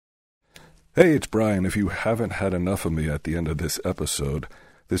Hey, it's Brian. If you haven't had enough of me at the end of this episode,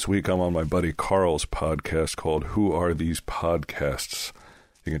 this week I'm on my buddy Carl's podcast called Who Are These Podcasts?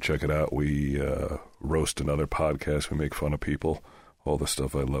 You can check it out. We roast another podcast. We make fun of people. All the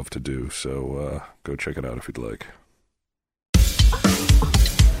stuff I love to do. So go check it out if you'd like.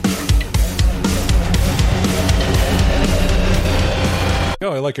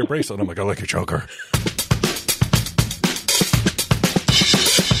 Oh, I like your bracelet. I'm like, I like your choker.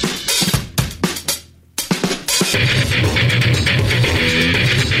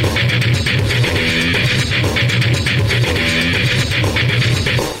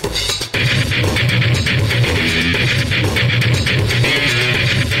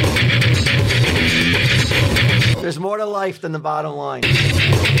 There's more to life than the bottom line.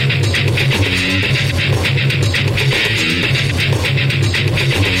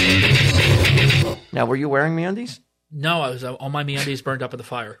 Now, were you wearing MeUndies? No, I was all my MeUndies burned up in the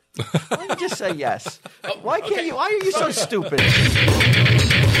fire. Why don't you just say yes? Why can't you? Why are you so stupid?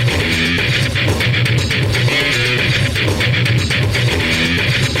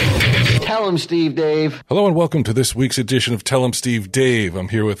 Tell him, Steve Dave. Hello and welcome to this week's edition of Tell 'em Steve Dave. I'm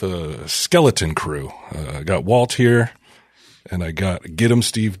here with a skeleton crew. I got Walt here, and I got Get 'em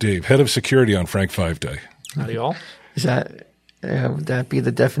Steve Dave, head of security on Frank 5 Day. Howdy, y'all. Is that would that be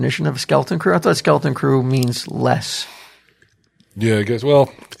the definition of a skeleton crew? I thought skeleton crew means less. Yeah, I guess.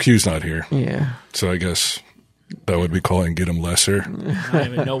 Well, Q's not here. Yeah. So I guess that would be calling Get 'em lesser. I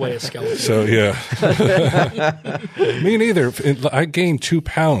am in no way a skeleton. So, yeah. Me neither. I gained 2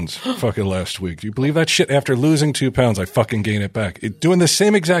 pounds fucking last week. Do you believe that shit? After losing 2 pounds, I fucking gained it back. Doing the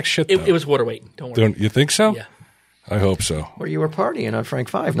same exact shit, though. It was water weight. Don't worry. You think so? Yeah. I hope so. Well, you were partying on Frank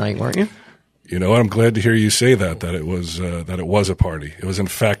 5 night, weren't you? You know what? I'm glad to hear you say that it was a party. It was, in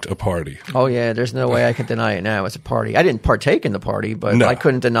fact, a party. Oh, yeah. There's no way I can deny it now. It's a party. I didn't partake in the party, but No. I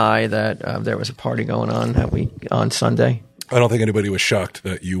couldn't deny that there was a party going on on Sunday. I don't think anybody was shocked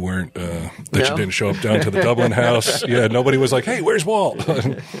that you weren't, No? you didn't show up down to the Dublin house. Yeah, nobody was like, hey, where's Walt?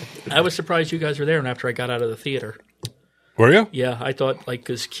 I was surprised you guys were there and after I got out of the theater. Were you? Yeah, I thought,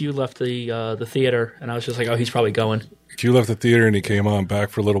 because Q left the theater, and I was just like, oh, he's probably going. Q left the theater and he came on back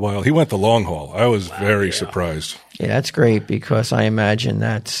for a little while. He went the long haul. I was very surprised. Yeah, that's great because I imagine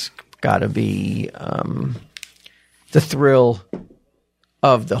that's got to be the thrill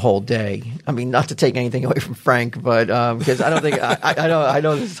of the whole day. I mean, not to take anything away from Frank, but because I don't think I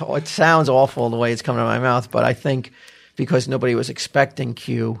know it sounds awful the way it's coming out of my mouth, but I think because nobody was expecting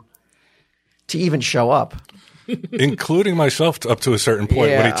Q to even show up. Including myself up to a certain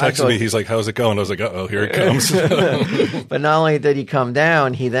point. Yeah, when he texted me, he's like, how's it going? I was like, uh-oh, here it comes. But not only did he come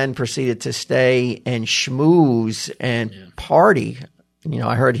down, he then proceeded to stay and schmooze and party. You know,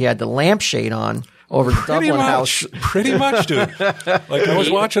 I heard he had the lampshade on over the Dublin house. Pretty much, dude. Like, I was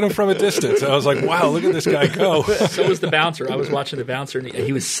watching him from a distance. I was like, wow, look at this guy go. So was the bouncer. I was watching the bouncer, and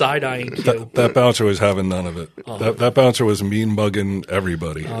he was side-eyeing Q. That bouncer was having none of it. Oh. That bouncer was mean-mugging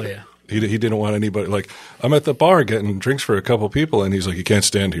everybody. Oh, yeah. He didn't want anybody. Like, I'm at the bar getting drinks for a couple people, and he's like, you can't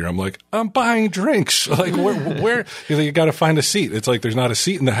stand here. I'm like, I'm buying drinks. Like, where? He's like, you got to find a seat. It's like, there's not a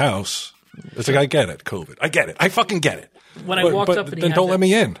seat in the house. It's like, I get it, COVID. I get it. I fucking get it. When I walked up and he then had don't let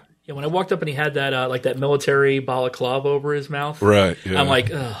me in. Yeah, when I walked up and he had that like that military balaclava over his mouth. Right. Yeah. I'm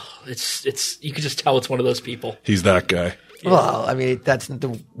like, ugh, it's you could just tell it's one of those people. He's that guy. Well, I mean,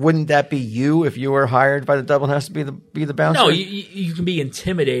 wouldn't that be you if you were hired by the Dublin House to be the bouncer? No, you can be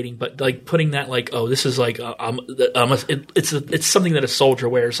intimidating, but like putting that like, oh, this is like it's something that a soldier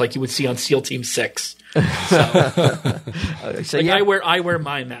wears, like you would see on SEAL Team 6. So yeah. I wear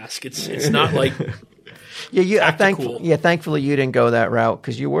my mask. It's not like thankfully you didn't go that route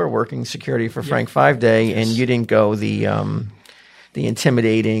because you were working security for Frank 5 Day, and you didn't go the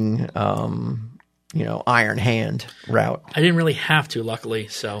intimidating. Iron hand route. I didn't really have to, luckily.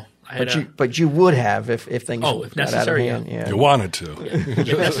 So, but you would have if things. If necessary, out of hand. Yeah. You wanted to.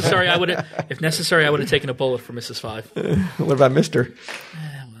 If necessary, I would have taken a bullet for Mrs. 5. What about Mister?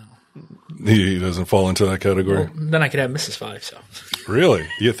 He doesn't fall into that category. Well, then I could have Mrs. 5. So, really,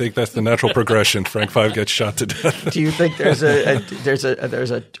 you think that's the natural progression? Frank 5 gets shot to death. Do you think there's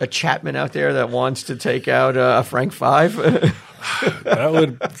a Chapman out there that wants to take out a Frank 5?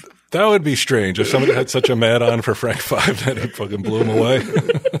 That would be strange if somebody had such a mad on for Frank 5 that it fucking blew him away.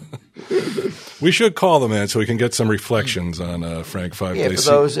 We should call the man so we can get some reflections on Frank 5 Day. For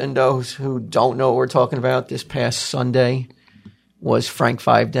those who don't know what we're talking about, this past Sunday was Frank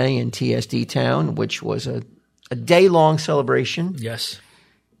 5 Day in TSD Town, which was a day-long celebration. Yes.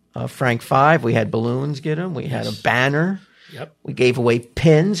 Frank 5, we had balloons get him. We had a banner. Yep. We gave away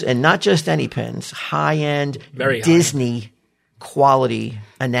pins, and not just any pins, high-end Very Disney quality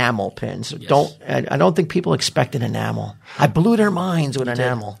enamel pins. Yes. I don't think people expected enamel. I blew their minds with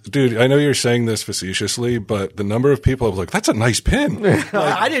enamel. Dude, I know you're saying this facetiously, but the number of people I was like, that's a nice pin.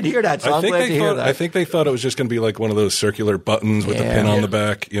 I didn't hear that, so I'm glad to hear that. I think they thought it was just going to be like one of those circular buttons with the pin on the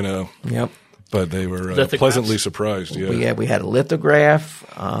back, you know. Yep. But they were pleasantly surprised. Yeah. We had a lithograph,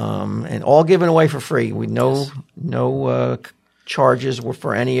 and all given away for free. No charges were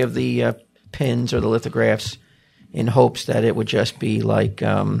for any of the pins or the lithographs, in hopes that it would just be like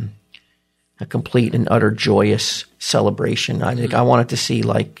a complete and utter joyous celebration. I think I wanted to see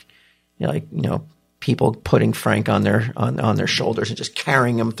people putting Frank on their shoulders and just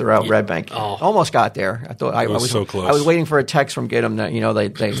carrying him throughout Red Bank. Oh. Almost got there. I thought I was so close. I was waiting for a text from Gidim that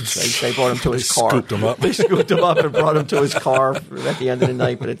they brought him to his car. Scooped him up. They scooped him up and brought him to his car at the end of the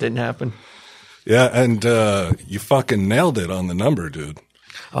night, but it didn't happen. Yeah, and you fucking nailed it on the number, dude.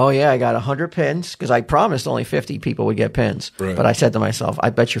 Oh, yeah, I got 100 pins because I promised only 50 people would get pins. Right. But I said to myself, I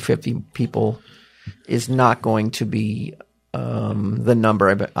bet you 50 people is not going to be the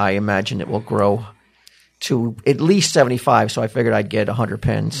number. I imagine it will grow to at least 75. So I figured I'd get 100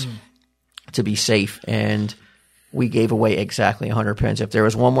 pins to be safe. And we gave away exactly 100 pins. If there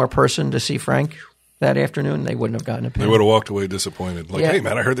was one more person to see Frank that afternoon, they wouldn't have gotten a pin. They would have walked away disappointed. Like, hey,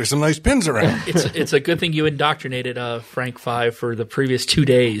 man, I heard there's some nice pins around. It's a good thing you indoctrinated Frank 5 for the previous 2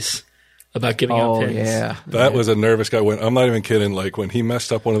 days about giving out pins. Yeah. That was a nervous guy. I'm not even kidding. Like, when he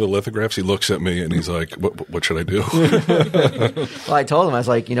messed up one of the lithographs, he looks at me and he's like, what should I do? Well, I told him, I was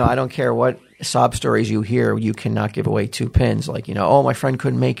like, I don't care what sob stories you hear, you cannot give away 2 pins. Like, oh, my friend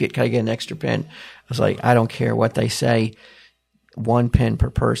couldn't make it. Can I get an extra pin? I was like, I don't care what they say. 1 pin per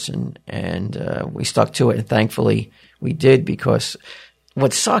person, and we stuck to it, and thankfully we did, because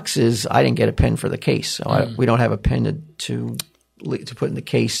what sucks is I didn't get a pin for the case, so we don't have a pin to put in the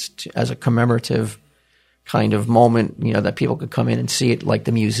case as a commemorative kind of moment, that people could come in and see it, like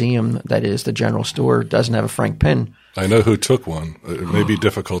the museum that is the general store doesn't have a Frank pin. I know who took one. It may be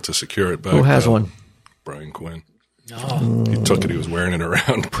difficult to secure it back. Who has one? Brian Quinn. Oh. He took it. He was wearing it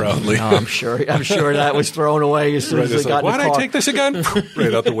around proudly. No, I'm sure that was thrown away as soon as they got in the car. Why'd I take this again?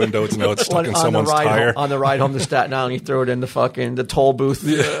 Right out the window. Now it's stuck in someone's tire. On the ride home to Staten Island, he threw it in the toll booth.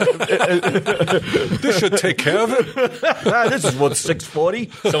 Yeah. This should take care of it. This is what,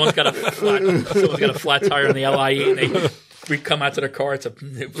 $6.40. Someone's got a flat tire on the LIE, and we come out to the car. It's a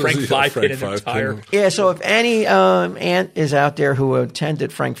Frank 5 pin in the tire. Pin. Yeah, so if any aunt is out there who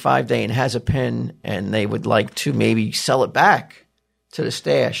attended Frank 5 Day and has a pin and they would like to maybe sell it back to the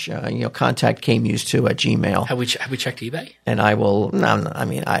stash, contact kmuse2@gmail. Have we checked eBay? And I will. No, I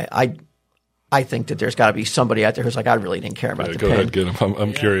mean, I think that there's got to be somebody out there who's like, I really didn't care about the go pin. ahead, get him.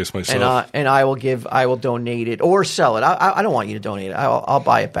 I'm curious myself. And I will donate it or sell it. I don't want you to donate it. I'll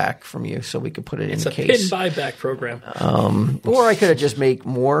buy it back from you so we could put it in the case. It's a pin buyback program. Or I could have just make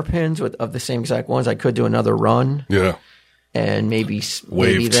more pins of the same exact ones. I could do another run. Yeah. And maybe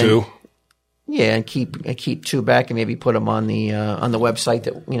Wave 2. Yeah, and keep 2 back and maybe put them on the website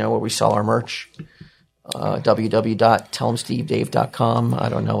that where we sell our merch. www.tellhimstevedave.com.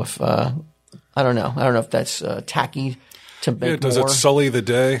 I don't know if that's tacky to make does more. it sully the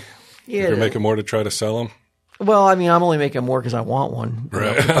day? Yeah, You're making more to try to sell them? Well, I mean, I'm only making more because I want one.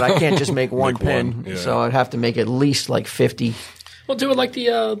 Right. But I can't just make one pin. one, yeah. So I'd have to make at least like 50. We'll do it like the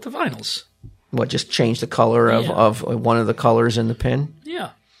vinyls. What, just change the color of one of the colors in the pin?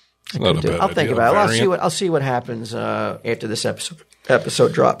 Yeah. It's not a bad I'll think idea. about it. I'll see what happens after this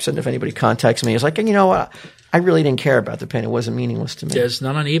episode drops. And if anybody contacts me, it's like, you know what? I really didn't care about the pin. It wasn't meaningless to me. There's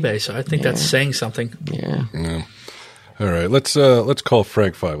none on eBay, so I think that's saying something. Yeah. All right, let's call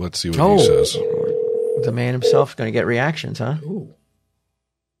Frank 5. Let's see what he says. The man himself is going to get reactions, huh? Ooh.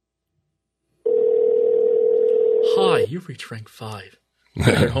 Hi, you've reached Frank 5. I'm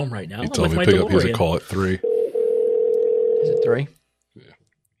at home right now. He told me to pick up. He has a call at 3. Is it 3?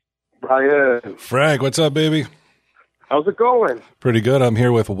 Brian, Frank, what's up, baby? how's it going? Pretty good. I'm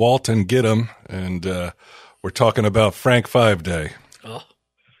here with Walt and Gidim, and we're talking about Frank 5 Day. Oh.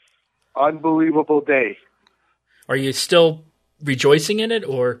 Unbelievable day. Are you still rejoicing in it,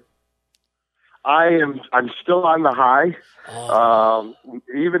 or? I'm still on the high. Oh.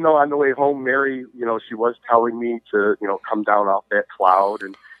 Even though on the way home, Mary, she was telling me to, come down off that cloud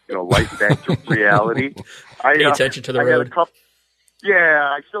and, light back to reality. Pay attention to the road.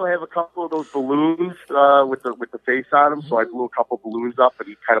 I still have a couple of those balloons with the face on them. So I blew a couple balloons up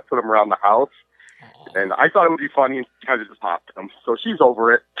and kind of put them around the house. And I thought it would be funny and kind of just popped them. So she's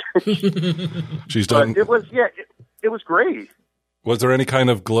over it. She's done. But it was great. Was there any kind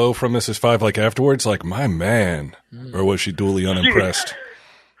of glow from Mrs. 5 like afterwards? Like, my man. Or was she duly unimpressed?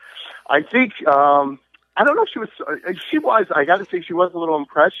 I think I don't know if she was. She was. I got to say, she was a little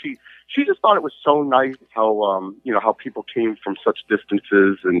impressed. She just thought it was so nice how how people came from such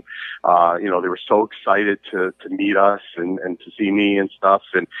distances, and they were so excited to meet us and to see me and stuff.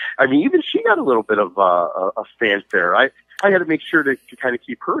 And I mean, even she got a little bit of a fanfare. I had to make sure to kind of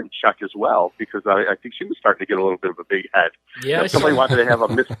keep her in check as well, because I think she was starting to get a little bit of a big head. Yeah, somebody wanted to have a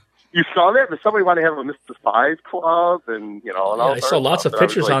Miss. You saw that? But somebody wanted to have a Mr. Five club, and and all. I saw lots of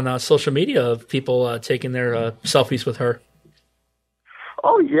pictures on social media of people taking their selfies with her.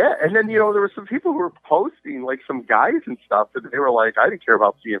 Oh yeah, and then there were some people who were posting, like some guys and stuff, and they were like, "I didn't care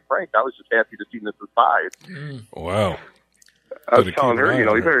about seeing Frank. I was just happy to see Mrs. Five." Wow. I was telling her, you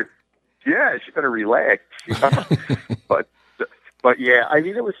better, she better relax. But yeah, I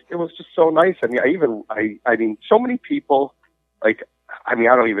mean, it was just so nice. I mean, I mean, so many people, like. I mean,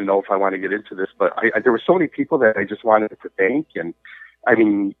 I don't even know if I want to get into this, but there were so many people that I just wanted to thank. And I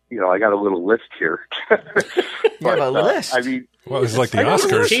mean, I got a little list here. You have a list? I mean, well, it's like the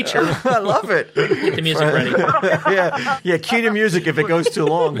Oscars. Teacher. I love it. Get the music ready. Yeah, cue the music if it goes too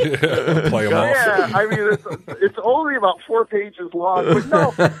long. Play them off. Yeah, I mean, it's only about 4 pages long. But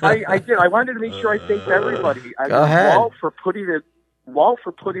no, I did. I wanted to make sure I thanked everybody. Go ahead. Walt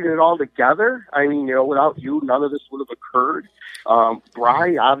for putting it all together. I mean, without you, none of this would have occurred.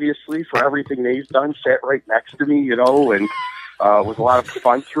 Bri, obviously, for everything that he's done, sat right next to me, and was a lot of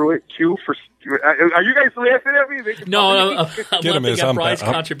fun through it. Q for. Are you guys laughing at me? No, I'm Get him, laughing at Bri's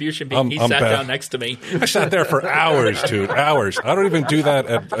contribution being he sat down next to me. I sat there for hours, dude. Hours. I don't even do that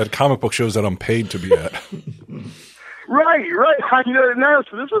at comic book shows that I'm paid to be at. Right. I know.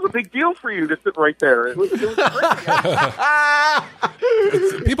 So this was a big deal for you to sit right there. It was great.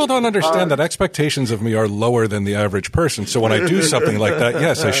 People don't understand that expectations of me are lower than the average person. So when I do something like that,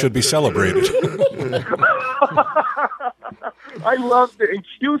 yes, I should be celebrated. I loved it. And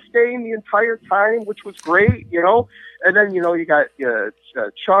Q staying the entire time, which was great, And then, you got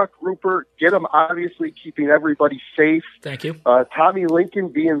Chuck, Rupert, get them obviously keeping everybody safe. Thank you. Tommy Lincoln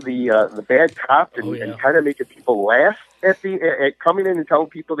being the bad cop and kind of making people laugh at coming in and telling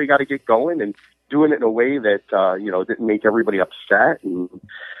people they got to get going and doing it in a way that, didn't make everybody upset. And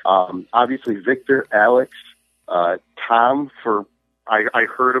obviously Victor, Alex, Tom for... I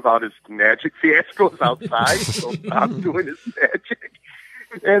heard about his magic fiascos outside, so Tom's doing his magic.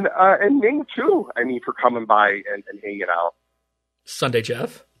 And Ming too. I mean, for coming by and hanging out. Sunday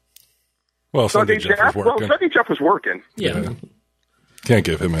Jeff. Well, Sunday Jeff was working. Well, Sunday Jeff was working. Yeah. Can't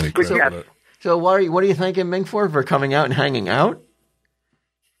give him any credit. So what are you thanking Ming for coming out and hanging out?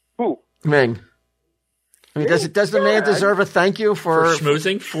 Who? Ming. I mean, does the man deserve a thank you for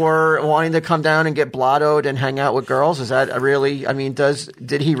schmoozing, for wanting to come down and get blottoed and hang out with girls? Is that really? I mean,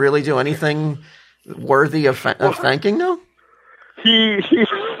 did he really do anything worthy of thanking? No. He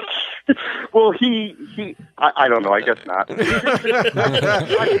I don't know. I guess not.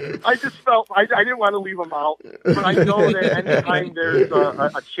 I just felt I didn't want to leave him out, but I know that anytime there's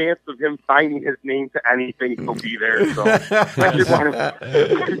a chance of him signing his name to anything, he'll be there. So I did want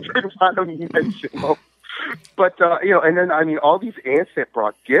to mention him. But, and then, I mean, all these aunts that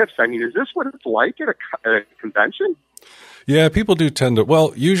brought gifts, I mean, is this what it's like at a convention? Yeah, people do tend to,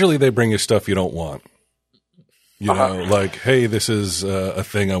 well, usually they bring you stuff you don't want. Like, hey, this is a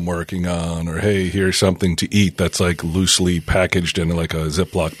thing I'm working on, or hey, here's something to eat that's like loosely packaged in like a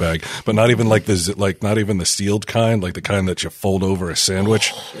Ziploc bag, but not even like not even the sealed kind, like the kind that you fold over a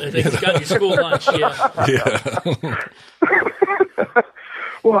sandwich. It's got your school lunch, yeah.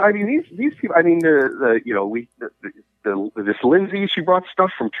 Well, I mean, these people. I mean, this Lindsay, she brought stuff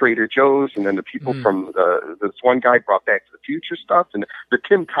from Trader Joe's, and then the people from this one guy brought Back to the Future stuff, and the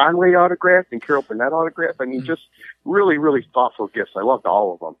Tim Conway autograph and Carol Burnett autograph. I mean, just really, really thoughtful gifts. I loved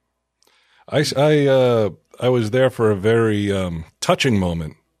all of them. I was there for a very touching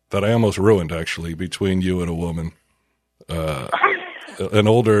moment that I almost ruined, actually, between you and a woman. An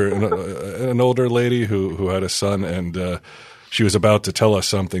older lady who had a son, and she was about to tell us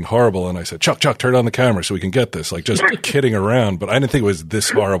something horrible, and I said, Chuck, turn on the camera so we can get this. Like, just kidding around, but I didn't think it was this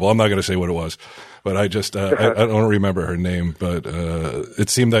horrible. I'm not going to say what it was, but I just I don't remember her name, but it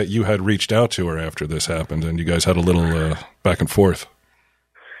seemed that you had reached out to her after this happened, and you guys had a little back and forth.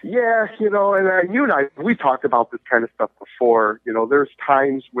 Yeah, and you and I, we talked about this kind of stuff before. There's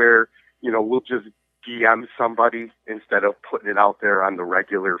times where, we'll just DM somebody instead of putting it out there on the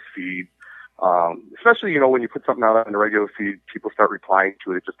regular feed. Especially, when you put something out on the regular feed, people start replying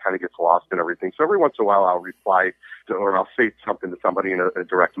to it. It just kind of gets lost and everything. So every once in a while, I'll reply or I'll say something to somebody in a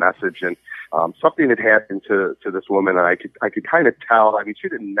direct message. And something had happened to this woman, and I could kind of tell. I mean, she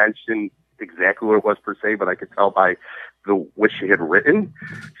didn't mention exactly what it was per se, but I could tell by what she had written.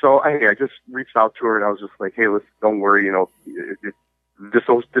 So I just reached out to her and I was just like, hey, listen, don't worry, this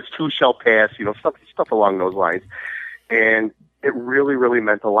too shall pass, stuff along those lines. And it really, really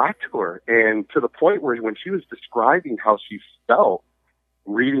meant a lot to her. And to the point where when she was describing how she felt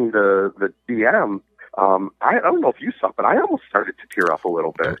reading the DM, I don't know if you saw, but I almost started to tear up a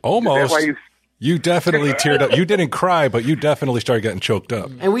little bit. Almost. You definitely teared up. You didn't cry, but you definitely started getting choked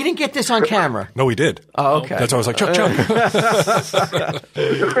up. And we didn't get this on camera. No, we did. Oh, okay. That's why I was like, choke.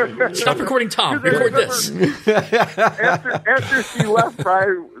 Stop recording Tom. Record this. After she left,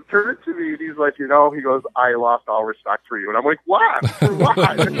 Brian turned to me and he's like, he goes, I lost all respect for you. And I'm like, what? For what?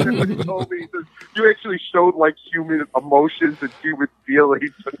 And he told me that you actually showed like human emotions and human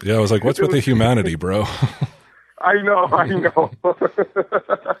feelings. Yeah, I was like, what's with the humanity, bro? I know.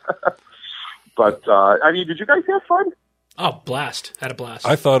 But, did you guys have fun? Oh, blast. Had a blast.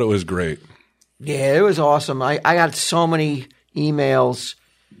 I thought it was great. Yeah, it was awesome. I got so many emails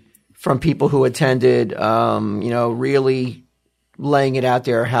from people who attended, really laying it out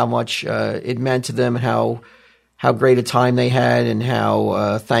there how much it meant to them and how great a time they had and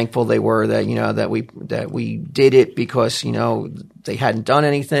how thankful they were that we did it because, they hadn't done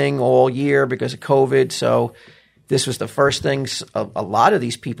anything all year because of COVID. So this was the first things a lot of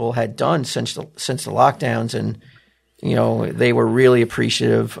these people had done since the lockdowns, and they were really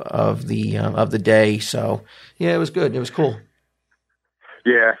appreciative of the day. So yeah, it was good. It was cool.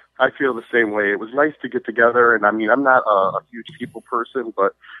 Yeah, I feel the same way. It was nice to get together, and I'm not a huge people person,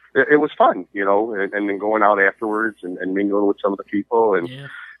 but it was fun, and then going out afterwards and mingling with some of the people, and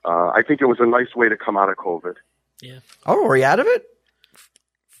I think it was a nice way to come out of COVID. Yeah. Oh, are we out of it?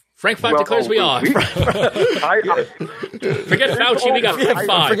 Frank 5 declares we are. Forget Fauci, we got Frank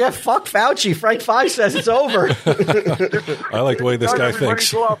 5. Forget fuck Fauci. Frank 5 says it's over. I like the way this guy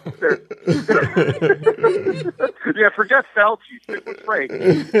thinks. Go out there. Yeah, forget Fauci. Stick with Frank.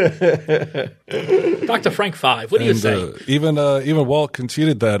 Dr. Frank 5, what do you say? Even Walt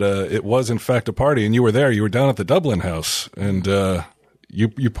conceded that it was in fact a party, and you were there. You were down at the Dublin house, and you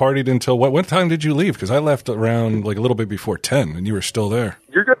partied until what time did you leave? Because I left around like a little bit before 10, and you were still there.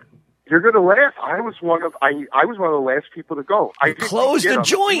 You're gonna laugh. I was one of the last people to go. I closed the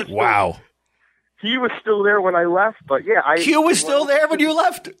joint. Wow. He was still there when I left, but yeah, Q was still there when you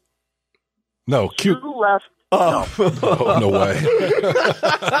left. No, Q left. Oh, no way.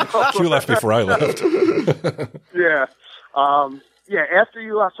 Q left before I left. Yeah, After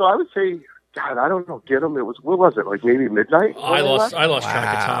you left, so I would say, God, I don't know. Get him. It was, what was it? Like maybe midnight. I lost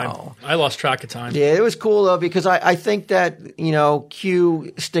track of time. I lost track of time. Yeah, it was cool though because I think that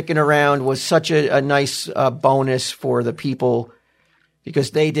Q sticking around was such a nice bonus for the people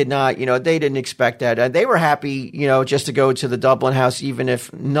because they did not they didn't expect that. They were happy just to go to the Dublin house even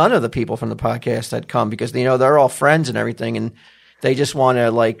if none of the people from the podcast had come because they're all friends and everything and they just want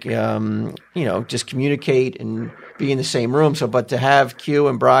to just communicate and be in the same room. So, but to have Q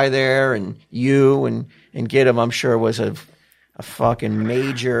and Bri there and you and get them, I'm sure was a fucking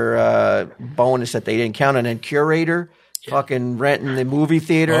major bonus that they didn't count on. And Curator fucking renting the movie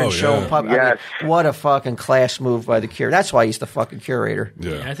theater and showing pub. Yes. I mean, what a fucking class move by the Curator. That's why he's the fucking Curator.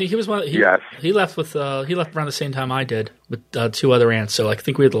 Yeah. I think he was one. He left with he left around the same time I did with two other aunts. So I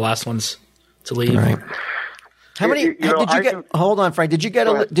think we were the last ones to leave. Right. How many did you get? Hold on, Frank. Did you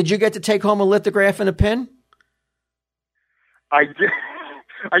get to take home a lithograph and a pin? I did.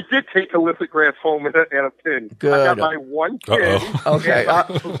 I did take a lithograph home and a pin. Good. I got my one pin. Okay. All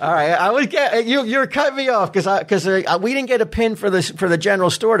right. I was you're cutting me off because we didn't get a pin for the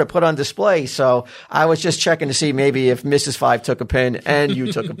general store to put on display. So I was just checking to see maybe if Mrs. Five took a pin and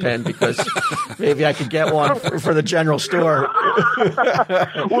you took a pin because maybe I could get one for the general store.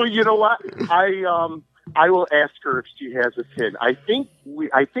 Well, you know what? I will ask her if she has a pin. I think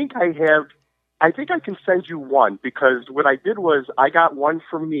I can send you one because what I did was I got one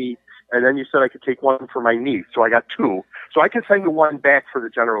for me and then you said I could take one for my niece. So I got two. So I can send you one back for the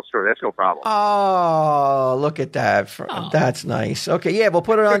general store. That's no problem. Oh, look at that. That's nice. Okay. Yeah. We'll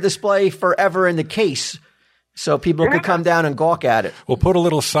put it on display forever in the case. So people could come down and gawk at it. We'll put a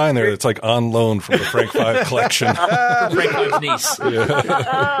little sign there that's like on loan from the Frank 5 collection. Frank 5's niece.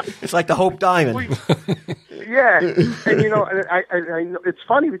 Yeah. It's like the Hope Diamond. Yeah, and I know it's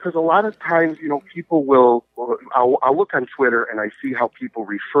funny because a lot of times, people will. I'll look on Twitter and I see how people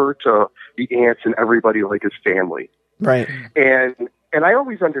refer to the aunts and everybody like as family, right? And I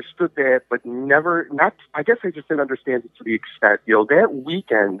always understood that, but I guess I just didn't understand it to the extent. That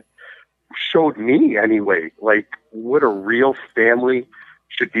weekend showed me anyway, like what a real family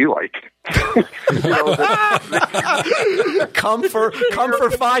should be like. Come for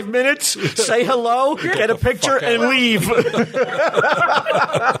 5 minutes, say hello, get a picture, and leave.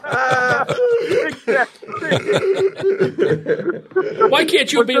 Why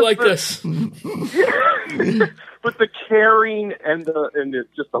can't you be like this? But the caring and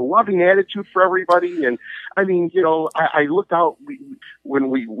just the loving attitude for everybody. And I mean, I looked out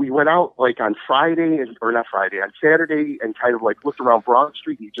when we went out like on on Saturday, and kind of like looked around Broad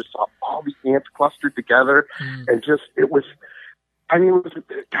Street. And you just saw all the ants clustered together, and it was. I mean,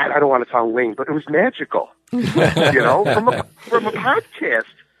 God, I don't want to sound lame, but it was magical. From a podcast.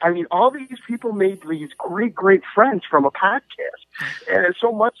 I mean, all these people made these great friends from a podcast. And it's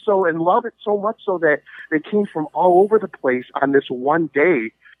so much so, and love it so much so, that they came from all over the place on this one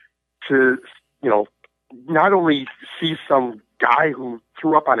day to, not only see some guy who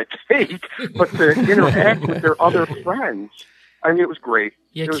threw up on a cake, but to interact with their other friends. I mean, it was great.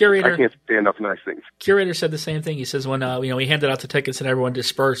 Yeah, Curator. I can't say enough nice things. Curator said the same thing. He says when he handed out the tickets and everyone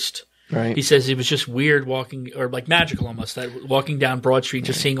dispersed. Right. He says it was just weird walking, or like magical almost, that walking down Broad Street,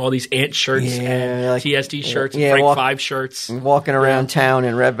 just seeing all these ant shirts and like, TSD shirts and Frank 5 shirts. Walking around town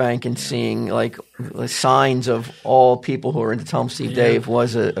in Red Bank and seeing like signs of all people who are into Tell 'em Steve Dave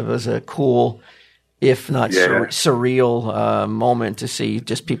was a cool, if not surreal moment to see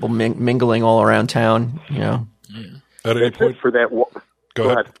just people mingling all around town. At any point for that.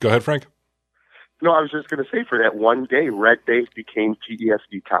 Go ahead, Frank. No, I was just going to say, for that one day, Red Bank became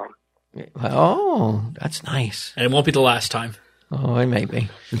TSD town. Oh, that's nice. And it won't be the last time. Oh, it may be.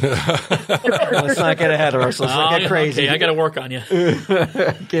 Let's not get ahead of ourselves. Let's not get crazy. Okay, I got to work on you.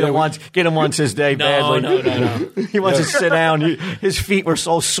 Get him once his day badly. No. He wants to sit down. His feet were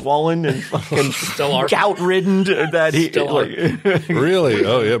so swollen and fucking gout-ridden that he... Still are. Really?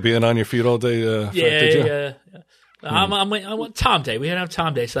 Oh, yeah, being on your feet all day. Yeah. I want Tom Day. We had to have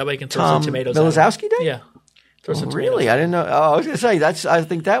Tom Day, so that way I can throw some tomatoes Milozowski Day? Yeah. Really? I didn't know. Oh, I was going to say I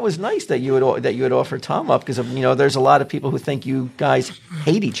think that was nice that you would offer Tom up, because there's a lot of people who think you guys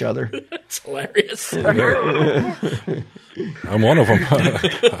hate each other. It's hilarious. I'm one of them.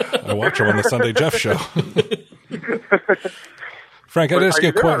 I watch him on the Sunday Jeff show. Frank, I'd ask you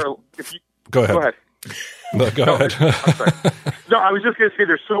a question. Go ahead. No, go ahead. No, I was just going to say,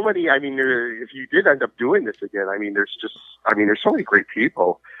 there's so many. I mean, if you did end up doing this again, I mean, there's so many great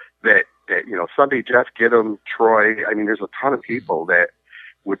people that Sunday Jeff, Gidim, Troy. I mean, there's a ton of people that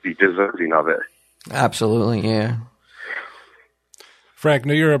would be deserving of it. Absolutely, yeah. Frank,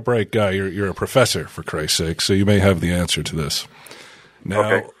 now you're a bright guy. You're a professor, for Christ's sake, so you may have the answer to this.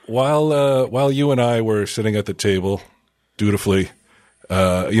 Now, while you and I were sitting at the table, dutifully,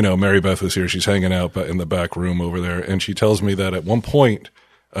 Mary Beth was here. She's hanging out in the back room over there, and she tells me that at one point,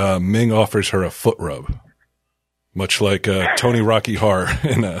 Ming offers her a foot rub, much like Tony Rocky Har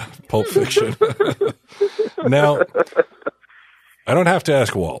in Pulp Fiction. Now, I don't have to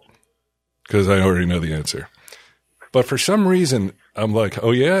ask Walt, because I already know the answer. But for some reason, I'm like,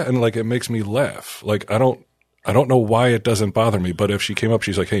 oh yeah, and like it makes me laugh. Like I don't know why it doesn't bother me. But if she came up,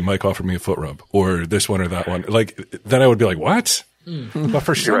 she's like, hey, Mike offered me a foot rub, or this one or that one. Like then I would be like, what? But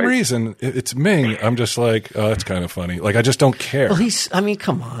for some reason, it's Ming. I'm just like, oh, that's kind of funny. Like, I just don't care. Well,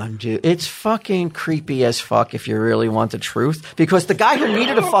 come on, dude. It's fucking creepy as fuck if you really want the truth. Because the guy who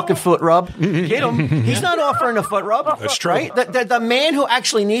needed a fucking foot rub, get him. He's not offering a foot rub. That's true. Right? The man who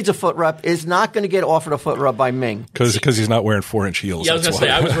actually needs a foot rub is not going to get offered a foot rub by Ming. Because he's not wearing 4-inch heels. Yeah, I was going to say,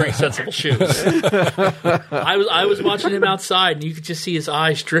 I was wearing sensible shoes. I was watching him outside, and you could just see his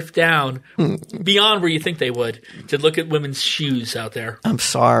eyes drift down beyond where you think they would to look at women's shoes out there. I'm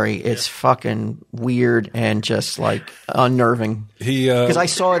sorry. It's fucking weird and just like unnerving. Because I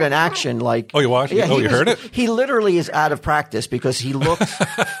saw it in action. Like, oh, you watched? Yeah, you heard it? He literally is out of practice because he looks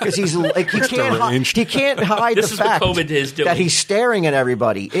because he's like he can't hide the fact that he's staring at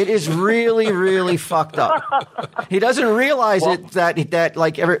everybody. It is really, really fucked up. He doesn't realize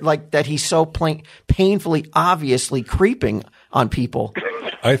that he's so painfully, obviously creeping on people.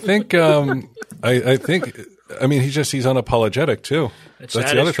 I think. I mean, he's unapologetic too. That's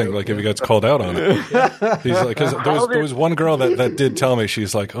the other thing. Like, if he gets called out on it, he's like, because there was one girl that did tell me,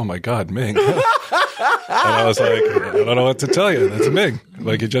 she's like, "Oh my God, Ming," and I was like, I don't know what to tell you. That's Ming.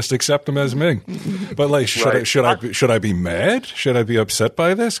 Like, you just accept him as Ming. But like, should I be mad? Should I be upset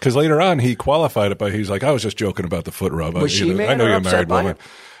by this? Because later on, he qualified it by he's like, I was just joking about the foot rub. Was she mad? I know you're a married woman.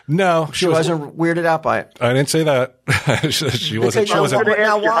 No, she wasn't weirded out by it. I didn't say that. she wasn't. She wasn't.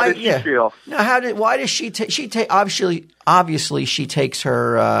 Now, why? How did she feel? Now, why does she take? Obviously, she takes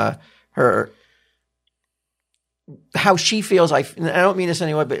her how she feels. I don't mean this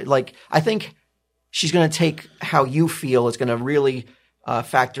anyway, but like I think she's going to take how you feel. It's going to really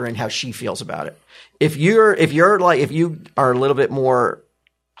factor in how she feels about it. If you are a little bit more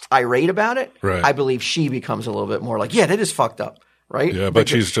irate about it, Right. I believe she becomes a little bit more like, yeah, that is fucked up, right? Yeah, but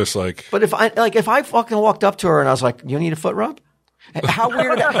she's just like, But if I fucking walked up to her and I was like, you need a foot rub? How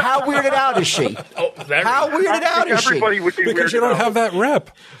weirded out is she? How weirded out is she? Everybody would be because weirded you don't out. have that rep.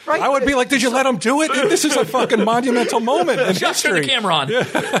 Right. I would be like, did you let him do it? This is a fucking monumental moment in Just turn history. the camera on.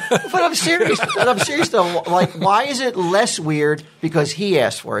 But I'm serious. Though. Like, why is it less weird because he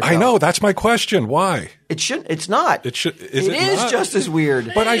asked for it? I though? know. That's my question. Why? It shouldn't. It's not. It should. It is not? just as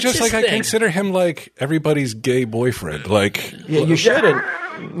weird. But I It's just his I thing. consider him like everybody's gay boyfriend. Like, Yeah, you shouldn't.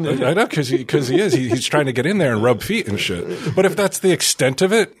 I know because he is. He's trying to get in there and rub feet and shit. But if that's the extent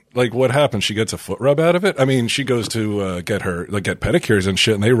of it, like what happens? She gets a foot rub out of it. I mean, she goes to get pedicures and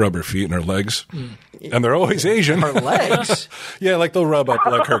shit, and they rub her feet and her legs, and they're always Asian. Her legs. Yeah, like they'll rub up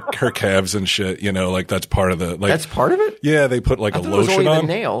like her calves and shit. You know, like that's part of the like. That's part of it. Yeah, they put like I a thought it was lotion only on.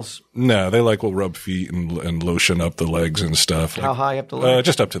 the nails. No, they will rub feet and lotion up the legs and stuff. How Like, high up the legs?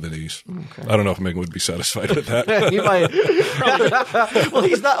 just up to the knees. I don't know if Megan would be satisfied with that. He might. Well,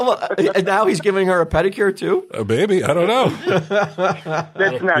 he's not. Well, and now he's giving her a pedicure too. Maybe, I don't know.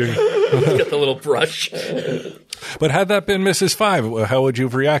 That's not. Get the little brush. But had that been Mrs. Five, how would you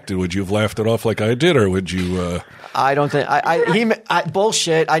have reacted? Would you have laughed it off like I did, or would you? I don't think I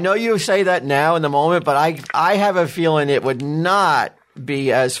bullshit. I know you say that now in the moment, but I have a feeling it would not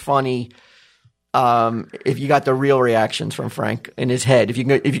be as funny if you got the real reactions from Frank in his head. If you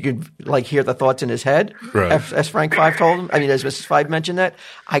could like hear the thoughts in his head, Right. as Frank Five told him. I mean, as Mrs. Five mentioned that,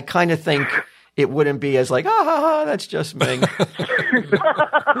 I kind of think it wouldn't be as like, ha ha ha, that's just Ming.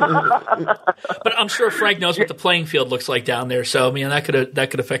 But I'm sure Frank knows what the playing field looks like down there. So I mean, that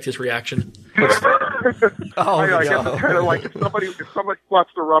could affect his reaction. Oh I guess no. it's kind of like if somebody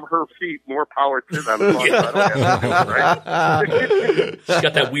wants to rub her feet, more power to them. As long as I don't have to, right? She's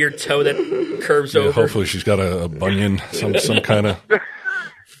got that weird toe that curves Yeah, over. hopefully, she's got a bunion, some kind of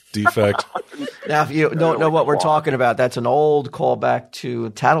defect. Now, if you don't know what we're talking about, that's an old callback to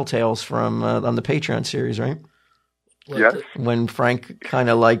Tattletales from on the Patreon series, right? Yes. When Frank kind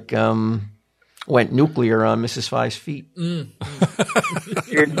of like went nuclear on Mrs. Five's feet. In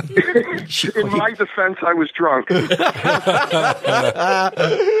my defense, I was drunk.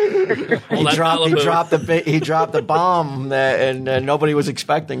 He dropped the bomb, and nobody was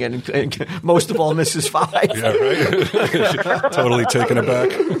expecting it, and most of all, Mrs. Five. Yeah, right. Totally taken aback.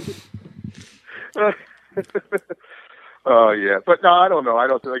 Oh yeah, but no, I don't know. I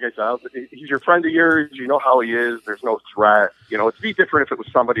don't like I said. He's your friend of yours. You know how he is. There's no threat. You know, it'd be different if it was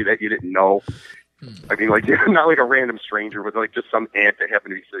somebody that you didn't know. I mean, like not like a random stranger, but like just some aunt that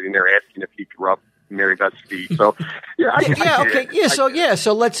happened to be sitting there asking if he could rub Mary Beth's feet. So yeah,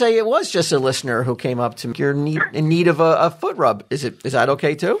 So let's say it was just a listener who came up to me. You're in need of a foot rub. Is that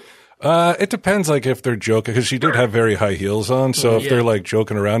okay too? It depends, like if they're joking, because she did have very high heels on. So if they're like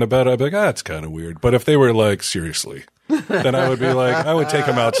joking around about it, I'd be like, it's kind of weird. But if they were like seriously, then I would be like, I would take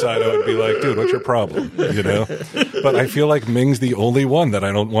them outside. I would be like, dude, what's your problem? You know. But I feel like Ming's the only one that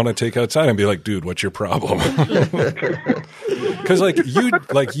I don't want to take outside and be like, dude, what's your problem?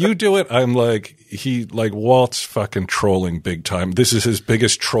 Because you do it, I'm like Walt's fucking trolling big time. This is his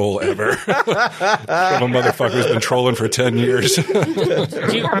biggest troll ever. From a motherfucker who's been trolling for 10 years.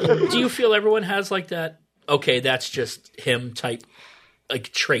 Do you feel everyone has like that? Okay, that's just him type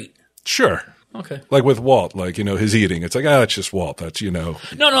like trait. Sure. Okay. Like with Walt, like, you know, his eating. It's like, it's just Walt. That's, you know.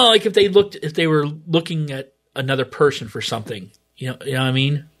 No, like if they were looking at another person for something, you know what I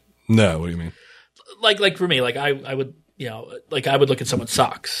mean? No, what do you mean? Like for me, like I would, you know, like I would look at someone's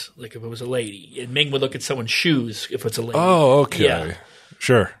socks, like if it was a lady, and Ming would look at someone's shoes if it's a lady. Oh, okay. Yeah.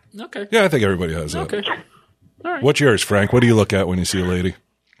 Sure. Okay. Yeah, I think everybody has that. Okay. All right. What's yours, Frank? What do you look at when you see a lady?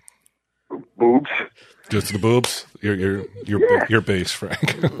 boobs. Just the boobs? Your base,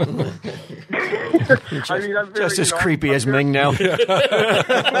 Frank. I mean, I'm very, Just as creepy as Ming now. But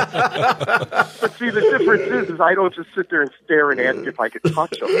see, the difference is I don't just sit there and stare and ask if I could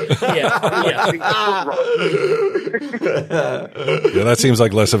touch them. Yeah. Yeah, that seems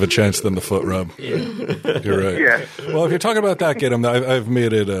like less of a chance than the foot rub. Yeah. You're right. Yeah. Well, if you're talking about that, get him. I've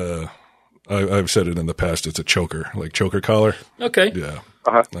made it. I've said it in the past. It's a choker, like choker collar. Okay. Yeah,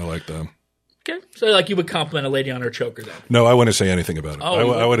 Uh-huh. I like them. Okay. So like you would compliment a lady on her choker then? No, I wouldn't say anything about it. Oh, I you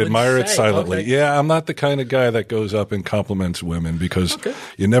would wouldn't admire it say. silently. Okay. Yeah, I'm not the kind of guy that goes up and compliments women because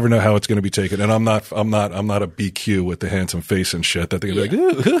you never know how it's going to be taken. And I'm not a BQ with the handsome face and shit that they're going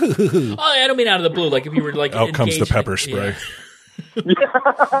to be like, ooh. Oh, I don't mean out of the blue. Like if you were like Out comes the engaged in- pepper spray.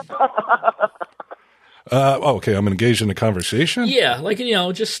 Okay, I'm engaged in a conversation. Yeah, like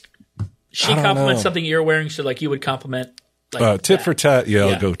just she I don't compliments know. something you're wearing, so like you would compliment Like tit for tat. Yeah,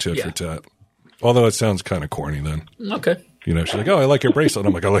 Yeah, I'll go tit yeah. for tat. Although it sounds kind of corny then. Okay. You know, she's like, "Oh, I like your bracelet."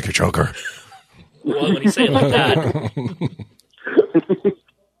 I'm like, "I like your choker." Well, when you say it like that,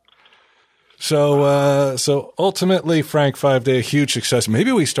 So ultimately, Frank 5 Day, a huge success.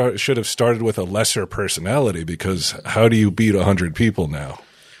 Maybe we should have started with a lesser personality, because how do you beat 100 people now?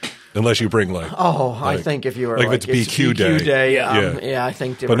 Unless you bring I think if you were like if it's BQ day. yeah, I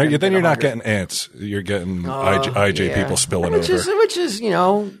think. But then you're not getting ants. You're getting IJ yeah. people spilling which over. Which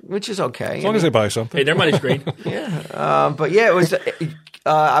is okay. As long as they buy something. hey, their money's green. But yeah, it was.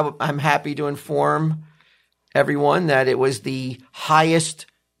 I'm happy to inform everyone that it was the highest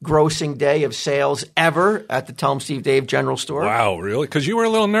grossing day of sales ever at the Tell 'em Steve Dave General Store. Wow, really? Because you were a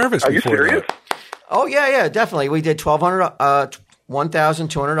little nervous Are you before serious? that. Oh yeah, definitely. We did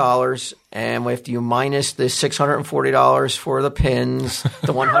 $1,200, and if you minus the $640 for the pins,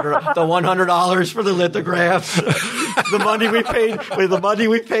 the $100 for the lithographs, the money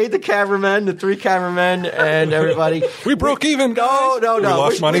we paid the cameramen, the 3 cameramen, and everybody. We broke even. No. We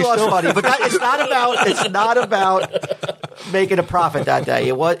lost money. We lost still? money, but it's not about making a profit that day.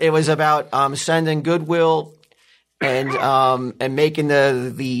 It was about sending goodwill and making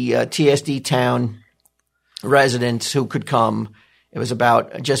the TSD town residents who could come. It was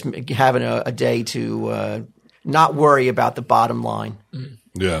about just having a day to not worry about the bottom line.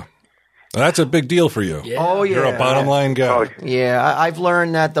 Yeah. That's a big deal for you. Yeah. Oh, yeah. You're a bottom line guy. Yeah, I've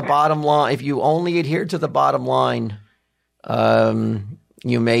learned that the bottom line, if you only adhere to the bottom line,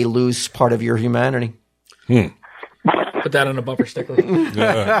 you may lose part of your humanity. Put that on a bumper sticker.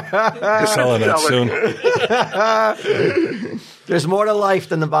 You're selling that soon. There's more to life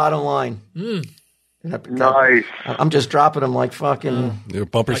than the bottom line. Nice. I'm just dropping them like fucking.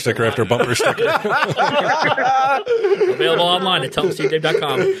 Bumper sticker after bumper sticker. Available online at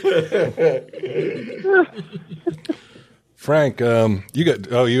tellmstevedave.com. Frank,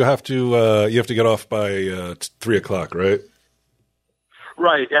 you have to get off by 3:00, right?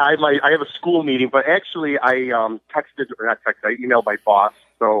 Right. Yeah, I have a school meeting, but actually I I emailed my boss,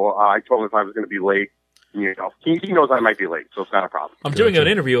 so I told him if I was going to be late. You know, he knows I might be late, so it's not a problem. I'm doing an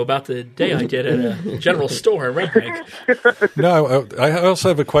interview about the day I did at a general store in Red Bank. No, I also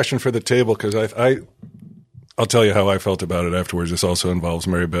have a question for the table, because I'll tell you how I felt about it afterwards. This also involves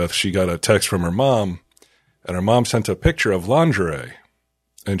Mary Beth. She got a text from her mom, and her mom sent a picture of lingerie,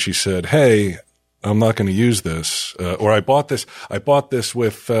 and she said, "Hey, I'm not going to use this, or I bought this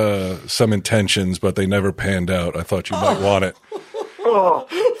with some intentions, but they never panned out. I thought you might want it."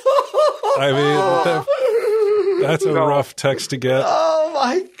 I mean, that's a rough text to get. Oh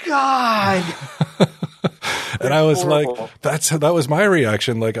my God. And I was horrible. like, that was my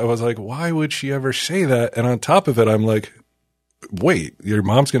reaction. Like, I was like, why would she ever say that? And on top of it, I'm like, wait, your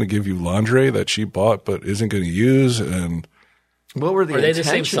mom's going to give you lingerie that she bought but isn't going to use? And What were the Are they the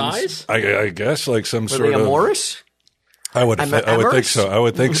intentions? same size? I guess like some Were sort they of amorous? I would think Amorous? so. I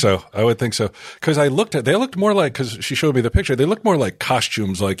would think so. Because they looked more like, because she showed me the picture, they looked more like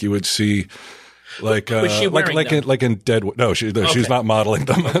costumes, like you would see, like Was she wearing them? like in Deadwood. No, she's not modeling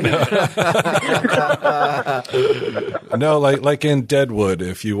them. No, like in Deadwood,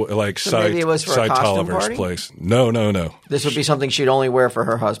 if you like maybe it was for a Cy costume Tolliver's party? place. No. This would be something she'd only wear for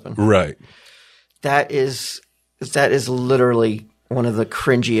her husband. Right. That is literally one of the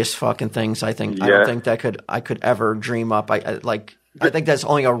cringiest fucking things I think. I Yeah. don't think that I could ever dream up. I think that's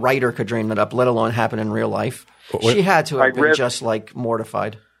only a writer could dream that up, let alone happen in real life. What- She had to have I'd been read- just like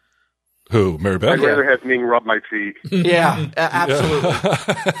mortified. Who? Mary Beth? I'd rather have Ming rub my feet. Yeah,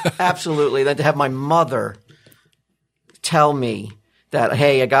 absolutely, absolutely. Than to have my mother tell me that,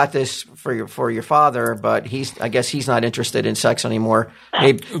 hey, I got this for your father, but I guess he's not interested in sex anymore.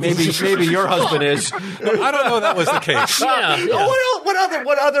 Maybe your husband is. I don't know that was the case. Yeah.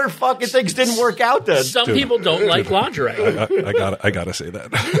 What other fucking things didn't work out then? Some people don't like lingerie. I gotta say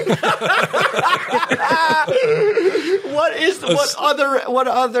that. What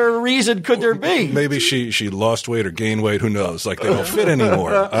other reason could there be? Maybe she lost weight or gained weight. Who knows? Like they don't fit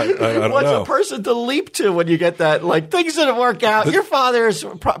anymore. I don't What's know. a person to leap to when you get that? Like things didn't work out. Your father's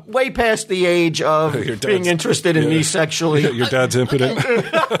way past the age of Your dad's- being interested in me sexually. Your dad's impotent.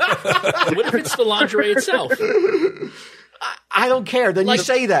 What if it's the lingerie itself? I don't care. Then you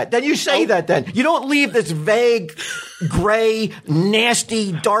say that. Then you don't leave this vague gray,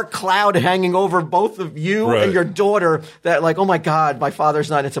 nasty, dark cloud hanging over both of you and your daughter that like, oh my God, my father's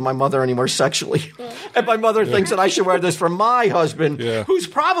not into my mother anymore sexually. And my mother thinks that I should wear this for my husband, who's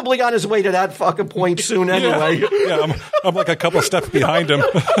probably on his way to that fucking point soon anyway. Yeah, I'm like a couple steps behind him.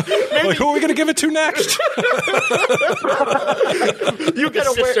 Like, who are we going to give it to next? You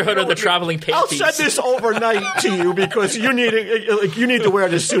The Sisterhood of the Traveling Panties. I'll send this overnight to you because you need to wear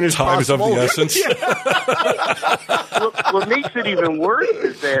it as soon as Time possible. is of the essence. What makes it even worse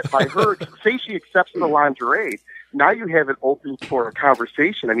is that by her, say she accepts the lingerie, now you have it open for a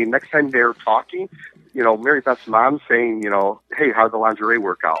conversation. I mean, next time they're talking, Mary Beth's mom saying, hey, how'd the lingerie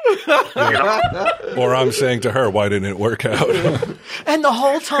work out? Or I'm saying to her, why didn't it work out? And the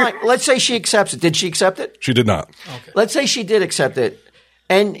whole time, let's say she accepts it. Did she accept it? She did not. Okay. Let's say she did accept it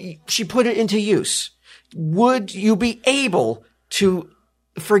and she put it into use. Would you be able to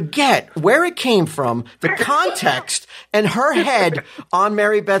forget where it came from, the context, and her head on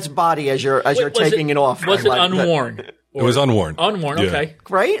Mary Beth's body as you're taking it off? Was it unworn? It was unworn. Unworn, okay.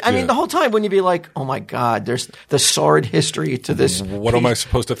 Right? I mean, the whole time, wouldn't you be like, oh my God, there's the sordid history to this. What am I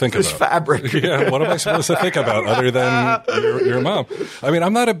supposed to think about? This fabric. Yeah, what am I supposed to think about other than your mom? I mean,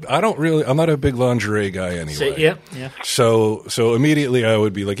 I'm not a big lingerie guy anyway. Yeah. So immediately I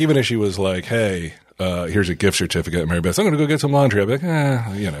would be like, even if she was like, hey, here's a gift certificate, Mary Beth, I'm going to go get some laundry. I'd be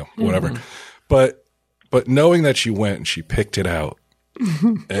like, whatever. Mm-hmm. But knowing that she went and she picked it out,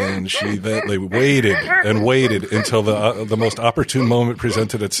 and she then waited until the most opportune moment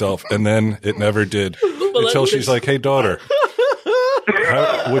presented itself, and then it never did until she's like, "Hey, daughter,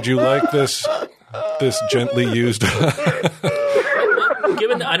 would you like this gently used?"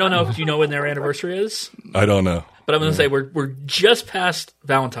 Given I don't know if you know when their anniversary is. I don't know, but I'm going to say we're just past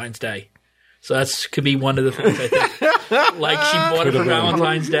Valentine's Day. So that could be one of the things I think. Like she bought it for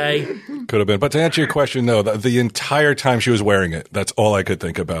Valentine's Day. Could have been. But to answer your question, no, the entire time she was wearing it, that's all I could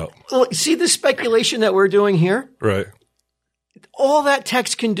think about. Look, see the speculation that we're doing here? Right. All that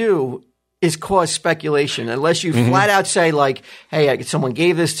text can do is cause speculation unless you flat out say like, hey, someone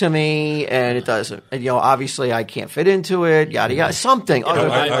gave this to me and it doesn't. And, obviously I can't fit into it, yada, yada, something.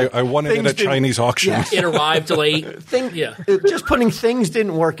 I won it at a Chinese auction. Yes. It arrived late. Just putting things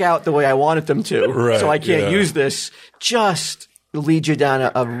didn't work out the way I wanted them to. Right, so I can't use this. Just lead you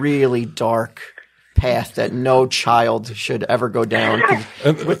down a really dark path that no child should ever go down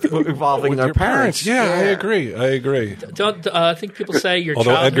involving their parents. Yeah, I agree. Don't I think people say your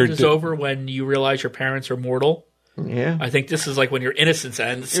childhood is over when you realize your parents are mortal? Yeah. I think this is like when your innocence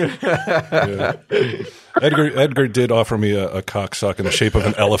ends. Yeah. Edgar did offer me a cocksock in the shape of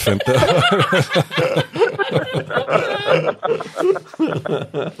an elephant.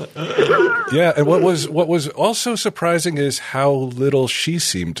 Yeah, and what was also surprising is how little she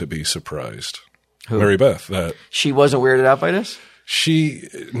seemed to be surprised. Who? Mary Beth. That she wasn't weirded out by this? She,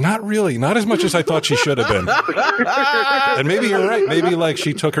 not really, not as much as I thought she should have been. And maybe you're right. Maybe like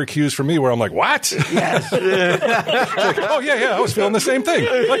she took her cues from me where I'm like, what? Yes. Like, oh yeah, I was feeling the same thing.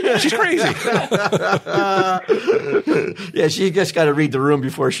 Like, she's crazy. Yeah, she just got to read the room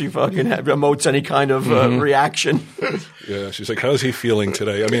before she fucking emotes any kind of reaction. Yeah, she's like, how's he feeling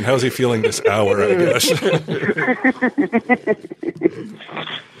today? I mean, how's he feeling this hour, I guess?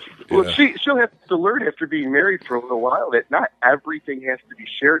 Well, she'll have to learn after being married for a little while that not everything has to be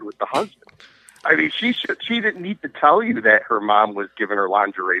shared with the husband. I mean, she didn't need to tell you that her mom was giving her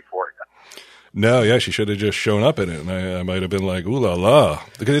lingerie for you. No, yeah, she should have just shown up in it, and I might have been like, ooh la la.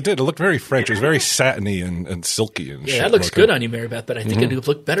 Because it did. It looked very French. It was very satiny and silky. And yeah, that looks good on you, Mary Beth, but I think it would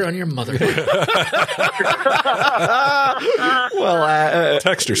look better on your mother. Well,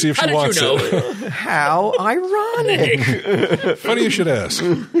 text her, see if she wants it. How ironic. Funny you should ask.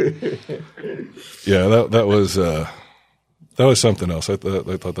 Yeah, that was something else. I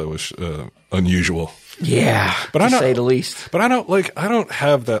thought that was unusual. Yeah, but to say the least. But I don't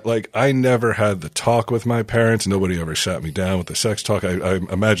have that. Like, I never had the talk with my parents. Nobody ever sat me down with the sex talk. I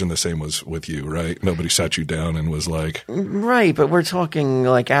imagine the same was with you, right? Nobody sat you down and was like, right. But we're talking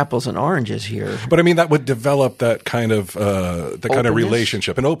like apples and oranges here. But I mean, that would develop that kind of kind of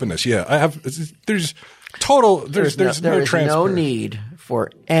relationship and openness. Yeah, there's no transfer. No need for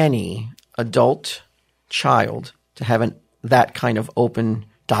any adult child to have that kind of open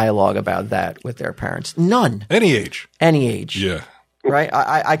dialogue about that with their parents. None. Any age. Yeah. Right?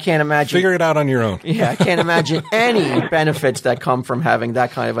 I can't imagine. Figure it out on your own. Yeah, I can't imagine any benefits that come from having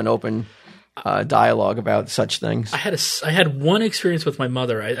that kind of an open dialogue about such things. I had one experience with my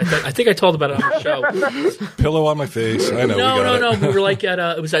mother. I think I told about it on the show. Pillow on my face. I know. No. We were like at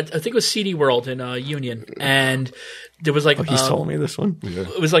I think it was CD World in Union, and there was like He's told me this one. Yeah.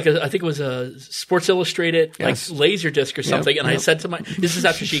 it was like I think it was a Sports Illustrated Yes. like laser disc or something, and I said to this is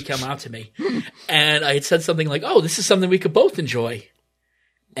after she came out to me, and I had said something like, "Oh, this is something we could both enjoy."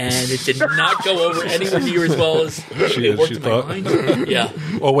 And it did not go over anywhere near as well as it worked in my mind. Yeah.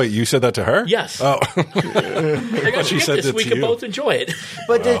 Oh, wait, you said that to her? Yes. Oh. I got she said this. that We to could you. both enjoy it.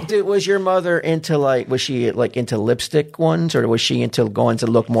 But was your mother into was she like into lipstick ones, or was she into going to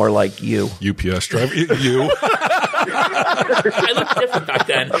look more like you? UPS driver. You. I looked different back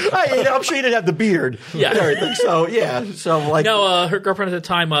then. I'm sure you didn't have the beard. Yeah. And everything. So yeah. So like No, her girlfriend at the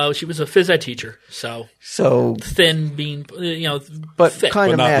time, she was a phys ed teacher. So thin, being, but thick. But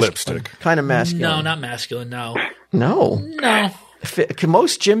kind of not lipstick. Kind of masculine. No, not masculine. No. No.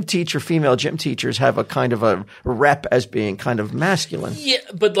 Most female gym teachers have a kind of a rep as being kind of masculine. Yeah,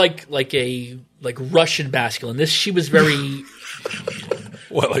 but like Russian masculine. She was very.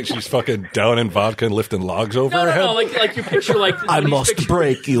 What, like she's fucking down in vodka and lifting logs over her head? No, like you picture like. I must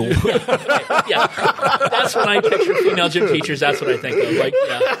break you. Yeah, that's when I picture female gym teachers. That's what I think of. Like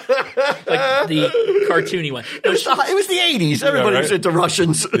the cartoony one. No, It was the 80s. Everybody was into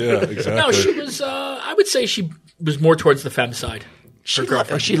Russians. Yeah, exactly. No, she was. I would say she was more towards the femme side. Her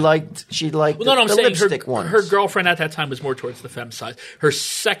girlfriend. She liked Well, no, I'm the saying lipstick ones. her girlfriend at that time was more towards the femme side. Her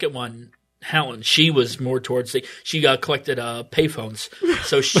second one, Helen, she was more towards she collected payphones,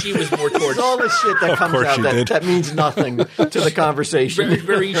 so she was more towards all the shit that comes course out she did. that means nothing to the conversation. very,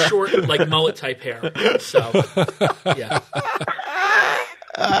 very short, like mullet type hair. So, yeah.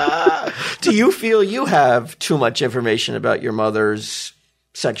 Do you feel you have too much information about your mother's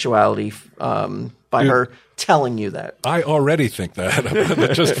sexuality by her telling you that? I already think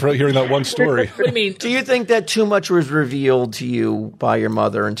that, just for hearing that one story. What do you mean? Do you think that too much was revealed to you by your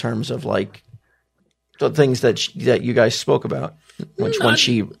mother in terms of like the things that you guys spoke about when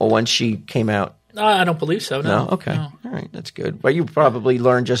she came out? No, I don't believe so. No. Okay. No. All right. That's good. But you probably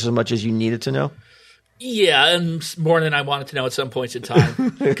learned just as much as you needed to know. Yeah, and more than I wanted to know at some points in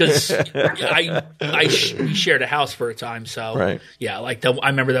time because we shared a house for a time. So right. Yeah, like I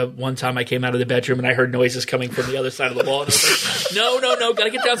remember that one time I came out of the bedroom and I heard noises coming from the other side of the wall. And I was like, no, gotta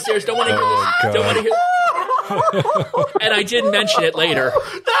get downstairs. Don't want to hear this. Don't want to hear. And I did mention it later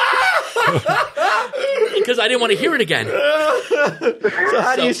because I didn't want to hear it again. So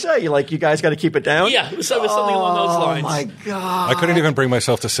how do you say? You guys got to keep it down? Yeah, so it was something along those lines. Oh my god! I couldn't even bring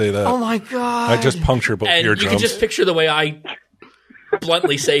myself to say that. Oh my god! I just puncture both And eardrums. you can just picture the way I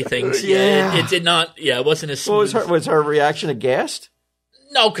bluntly say things. Yeah. It did not. Yeah, it wasn't as smooth. Was her reaction aghast?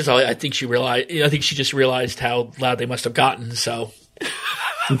 No, because I think she realized. I think she just realized how loud they must have gotten. So,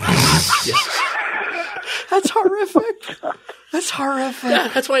 yeah. That's horrific. That's horrific. Yeah,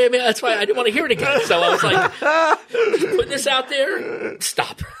 that's why I didn't want to hear it again. So I was like, just putting this out there.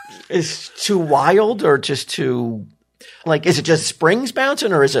 Stop. Is too wild or just too is it just springs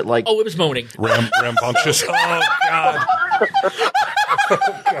bouncing or is it like Oh, it was moaning. Rambunctious. Oh, God.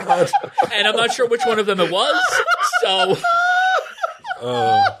 oh god. And I'm not sure which one of them it was. So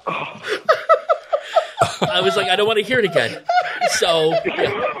I was like, I don't want to hear it again. So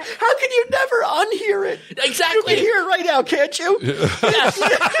yeah. How can you never unhear it? Exactly. You can hear it right now, can't you? Yes.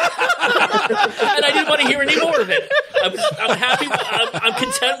 And I didn't want to hear any more of it. I'm happy. I'm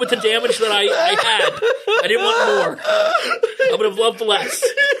content with the damage that I had. I didn't want more. I would have loved less.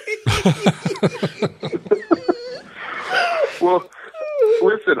 Well,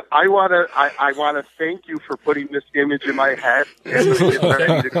 listen, I wanna thank you for putting this image in my head and get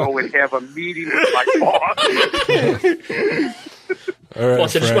ready to go and have a meeting with my boss. All right,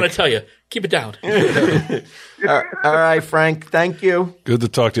 Boss, I just Frank. want to tell you, keep it down. All right, Frank. Thank you. Good to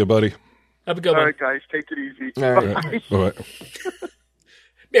talk to you, buddy. Have a good All one. right, guys, take it easy. All right. Bye-bye.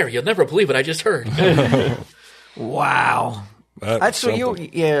 Mary, you'll never believe what I just heard. Wow. That's what something.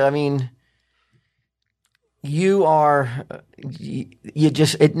 Yeah, I mean, you are.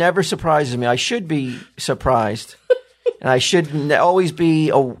 It never surprises me. I should be surprised, and I should always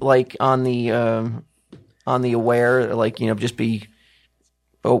be on the aware, just be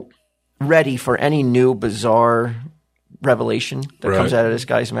ready for any new bizarre revelation that comes Right. out of this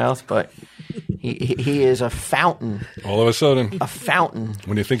guy's mouth. But he is a fountain. All of a sudden, A fountain.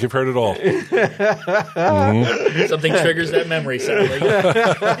 when you think you've heard it all. Something triggers that memory, sadly.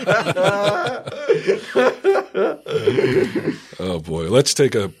 Oh, boy. Let's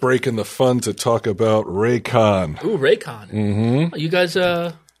take a break in the fun to talk about Raycon. Ooh, Raycon. Mm-hmm. You guys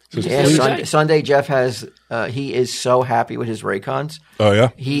Yeah, Sunday Jeff has he is so happy with his Raycons. Oh yeah,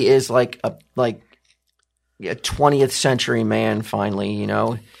 he is like a 20th century man. Finally,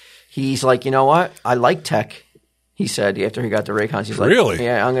 he's like, you know what? I like tech. He said after he got the Raycons, he's like, really?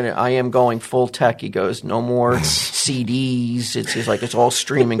 Yeah, I am going full tech. He goes, no more CDs. It's like it's all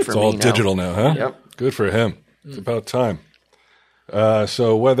streaming for me now. It's all digital now, huh? Yep. Good for him. It's about time.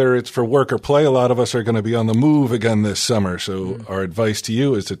 So whether it's for work or play, a lot of us are going to be on the move again this summer. So our advice to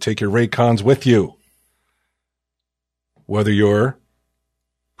you is to take your Raycons with you. Whether you're,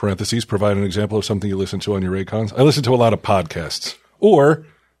 parentheses, provide an example of something you listen to on your Raycons. I listen to a lot of podcasts. Or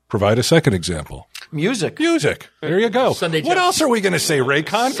provide a second example. Music. There you go. What else are we going to say,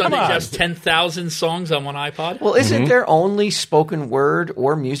 Raycon? Sunday Come on. just 10,000 songs on one iPod. Well, isn't there only spoken word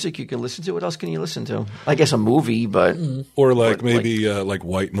or music you can listen to? What else can you listen to? I guess a movie, but or maybe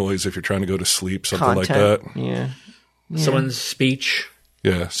white noise if you're trying to go to sleep, something like content. that. Yeah. Someone's speech.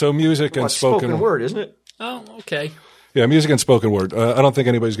 Yeah. So music and spoken word, isn't it? Oh, okay. Yeah, music and spoken word. I don't think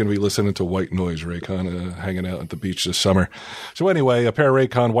anybody's going to be listening to white noise, Raycon, hanging out at the beach this summer. So anyway, a pair of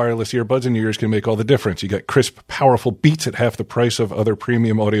Raycon wireless earbuds in your ears can make all the difference. You get crisp, powerful beats at half the price of other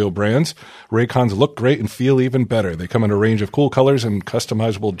premium audio brands. Raycons look great and feel even better. They come in a range of cool colors, and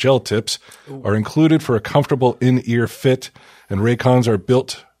customizable gel tips are included for a comfortable in-ear fit. And Raycons are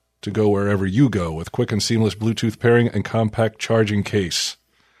built to go wherever you go with quick and seamless Bluetooth pairing and compact charging case.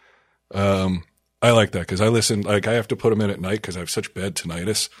 I like that because I listen, I have to put them in at night because I have such bad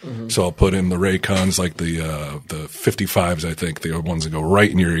tinnitus. Mm-hmm. So I'll put in the Raycons, like the 55s, I think, the ones that go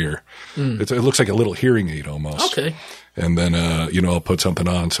right in your ear. It looks like a little hearing aid almost. Okay. And then, I'll put something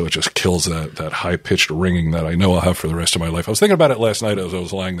on so it just kills that high-pitched ringing that I know I'll have for the rest of my life. I was thinking about it last night as I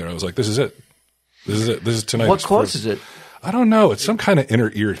was lying there. I was like, this is it. This is tinnitus. What causes it? I don't know. It's some kind of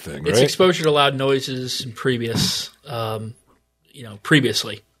inner ear thing, It's right? exposure to loud noises previously.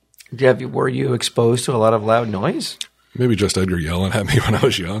 Were you exposed to a lot of loud noise? Maybe just Edgar yelling at me when I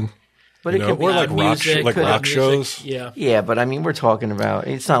was young. But it could be or like rock shows. Yeah. Yeah, but I mean, we're talking about.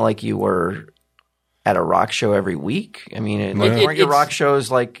 It's not like you were at a rock show every week. I mean, weren't your rock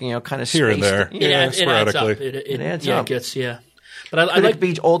shows like kind of here and there? Yeah, it adds up. sporadically. It adds up. It gets But I Could like it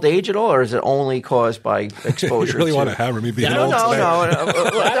be old age at all, or is it only caused by exposure? You really to... want to hammer me being old? No.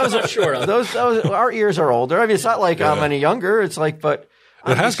 I'm not sure of. Those our ears are older. I mean, it's not like I'm any younger. It's like, but.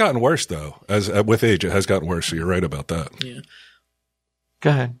 It has gotten worse, though. As with age, it has gotten worse. So you're right about that. Yeah.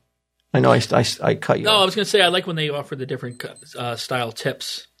 Go ahead. I know I cut you. No, off. I was going to say I like when they offer the different style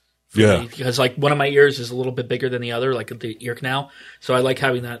tips. Yeah. Because like one of my ears is a little bit bigger than the other, like the ear canal. So I like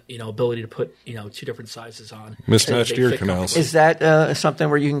having that ability to put two different sizes on. Mismatched ear canals. Is that something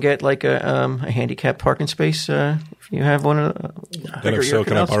where you can get like a handicapped parking space if you have one of the And if so,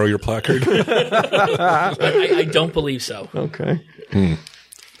 can I borrow your placard? I don't believe so. Okay.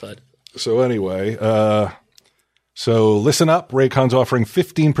 But so anyway, so listen up. Raycon's offering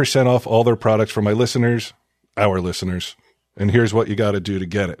 15% off all their products for our listeners. And here's what you got to do to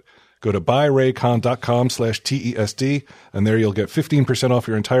get it. Go to buyraycon.com/TESD, and there you'll get 15% off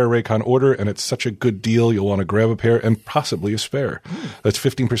your entire Raycon order, and it's such a good deal you'll want to grab a pair and possibly a spare. That's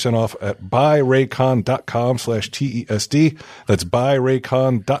 15% off at buyraycon.com/TESD. That's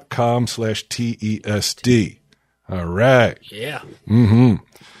buyraycon.com/TESD. All right. yeah. Mm-hmm.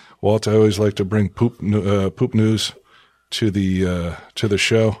 Walt, I always like to bring poop news to the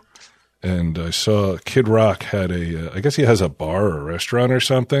show. And I saw Kid Rock had I guess he has a bar or a restaurant or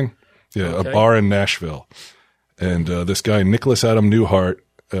something. Yeah, Okay. A bar in Nashville. And this guy, Nicholas Adam Newhart,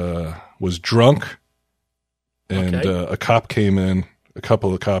 was drunk. And a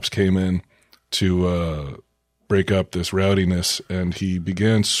couple of cops came in to break up this rowdiness. And he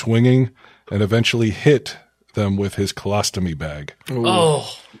began swinging and eventually hit them with his colostomy bag.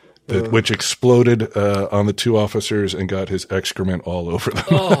 Oh. Which exploded on the two officers and got his excrement all over them.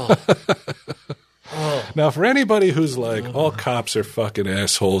 Oh. Now, for anybody who's like, all cops are fucking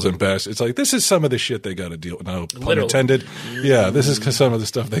assholes and bastards, it's like, this is some of the shit they got to deal with. No, pun Literally. intended. Yeah, this is some of the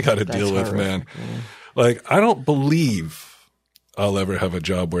stuff they got to deal with, horrific. man. Like, I don't believe I'll ever have a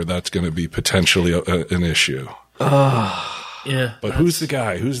job where that's going to be potentially an issue. Yeah. But who's the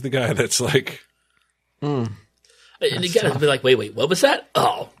guy? Who's the guy that's like... And you got to be like, wait, what was that?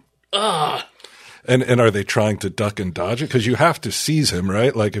 Oh. And are they trying to duck and dodge it? Because you have to seize him,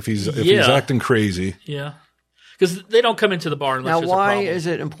 right? Like if he's acting crazy. Yeah. Because they don't come into the bar unless Now, there's why a problem. is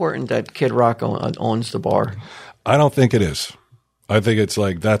it important that Kid Rock owns the bar? I don't think it is. I think it's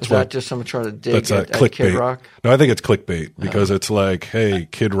like that's Is what. that just someone trying to dig That's at clickbait. Kid Rock? No, I think it's clickbait because it's like, hey,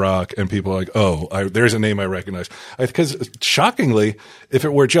 Kid Rock, and people are like, oh, there's a name I recognize. Because shockingly, if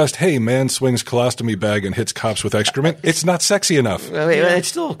it were just, hey, man swings colostomy bag and hits cops with excrement, it's not sexy enough. I mean, it's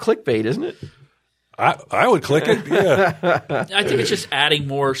still clickbait, isn't it? I would click it, yeah. I think it's just adding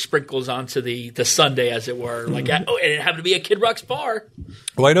more sprinkles onto the Sunday, as it were. Like, and it happened to be at Kid Rock's bar.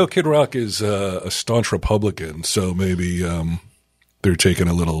 Well, I know Kid Rock is a staunch Republican, so maybe they're taking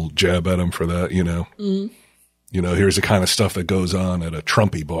a little jab at him for that, you know. You know, here's the kind of stuff that goes on at a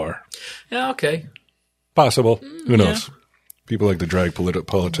Trumpy bar. Yeah, okay. Possible. Who knows? Yeah. People like to drag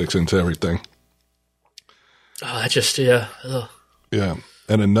politics into everything. Oh, that just, yeah. Ugh. Yeah.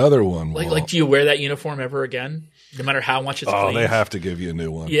 And another one. Like, do you wear that uniform ever again? No matter how much it's cleaned? They have to give you a new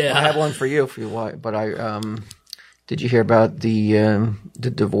one. Yeah. I have one for you if you want. But did you hear about the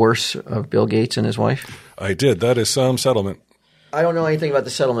divorce of Bill Gates and his wife? I did. That is some settlement. I don't know anything about the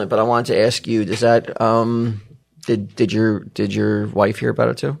settlement, but I wanted to ask you: does that did your wife hear about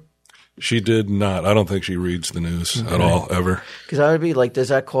it too? She did not. I don't think she reads the news at all, ever. Because I would be like, does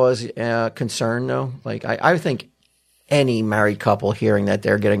that cause concern though? Like, I think any married couple hearing that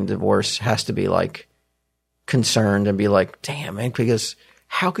they're getting divorced has to be like concerned and be like, damn, man, because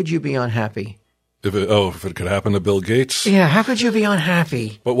how could you be unhappy? If it could happen to Bill Gates. Yeah, how could you be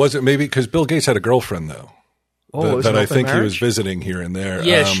unhappy? But was it maybe because Bill Gates had a girlfriend though? That I think he was visiting here and there.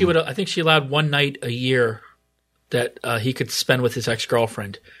 Yeah, she would. I think she allowed one night a year that he could spend with his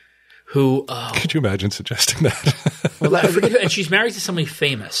ex-girlfriend. Who could you imagine suggesting that? Well, I forget, and she's married to somebody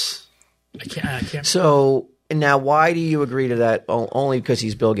famous. I can't. So now, why do you agree to that? Only because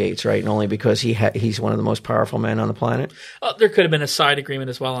he's Bill Gates, right? And only because he's one of the most powerful men on the planet. There could have been a side agreement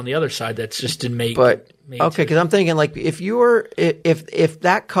as well on the other side that just didn't make. But okay, because I'm thinking like if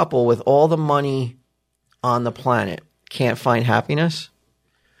that couple with all the money on the planet can't find happiness,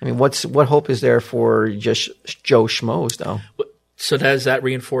 I mean, what hope is there for just Joe Schmoes though? So does that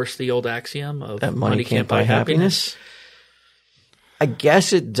reinforce the old axiom of that money can't buy happiness? I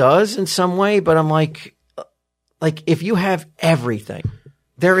guess it does in some way, but I'm like if you have everything,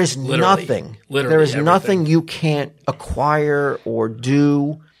 there is nothing. There is everything. Nothing you can't acquire or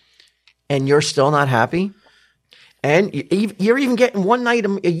do, and you're still not happy. And you're even getting one night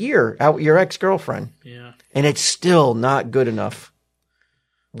a year out with your ex-girlfriend. Yeah. And it's still not good enough.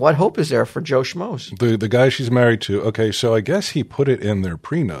 What hope is there for Joe Schmoes? The guy she's married to. Okay, so I guess he put it in their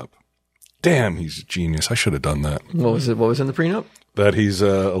prenup. Damn, he's a genius. I should have done that. What was it? What was in the prenup? That he's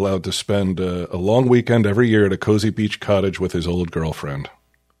allowed to spend a long weekend every year at a cozy beach cottage with his old girlfriend.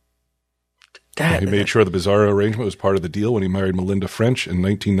 He made sure the bizarro arrangement was part of the deal when he married Melinda French in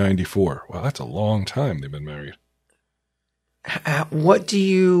 1994. Wow, that's a long time they've been married. What do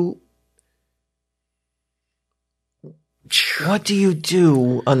you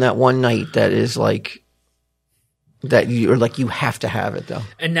do on that one night that is like that you have to have it though?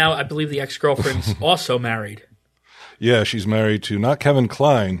 And now I believe the ex-girlfriend's also married. Yeah, she's married to not Kevin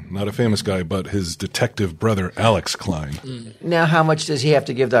Kline, not a famous guy, but his detective brother Alex Kline. Now, how much does he have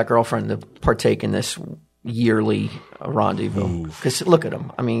to give that girlfriend to partake in this yearly rendezvous? Because look at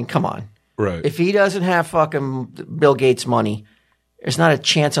him. I mean, come on. Right. If he doesn't have fucking Bill Gates money, there's not a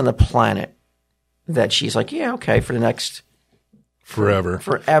chance on the planet that she's like, yeah, okay, for the next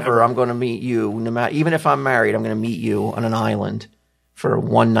forever, I'm going to meet you. No matter, even if I'm married, I'm going to meet you on an island for a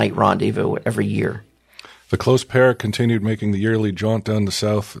one night rendezvous every year. The close pair continued making the yearly jaunt down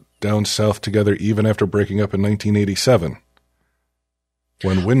south together even after breaking up in 1987.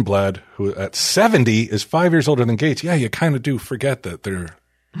 When Winblad, who at 70 is 5 years older than Gates, yeah, you kind of do forget that they're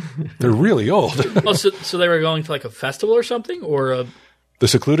really old. So they were going to like a festival or something, or The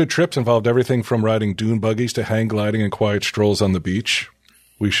secluded trips involved everything from riding dune buggies to hang gliding and quiet strolls on the beach.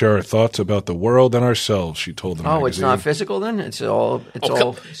 We share our thoughts about the world and ourselves, she told the magazine. Oh, it's not physical then? It's all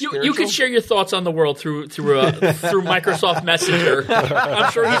spiritual? You can share your thoughts on the world through Microsoft Messenger.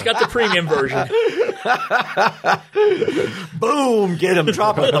 I'm sure he's got the premium version. Boom! Get him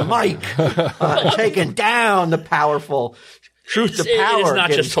dropping the mic. Taking down the powerful. Truth to power. It is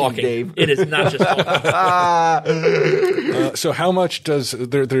not just talking. Dave. It is not just talking. So how much does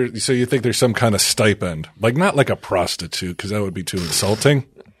there? So you think there's some kind of stipend, like not like a prostitute, because that would be too insulting.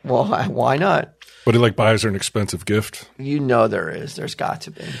 Well, why not? But he like buys her an expensive gift. You know there is. There's got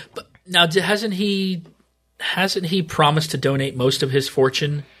to be. But now, hasn't he promised to donate most of his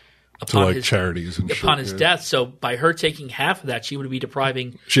fortune upon his charities and upon his death? So by her taking half of that, she would be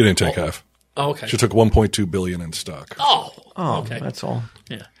depriving. She didn't take half. Oh, okay. She took $1.2 billion in stock. Oh, okay. That's all.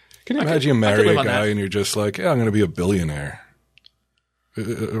 Yeah. Can you imagine you marry a guy and you're just like, yeah, I'm going to be a billionaire.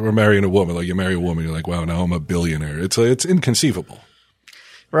 or marrying a woman. Like you marry a woman, you're like, wow, now I'm a billionaire. It's inconceivable.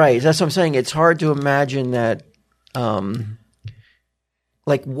 Right. That's what I'm saying. It's hard to imagine that,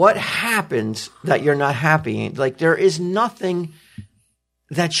 like what happens that you're not happy. Like there is nothing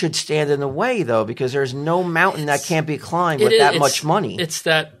that should stand in the way though, because there's no mountain that can't be climbed with that much money. It's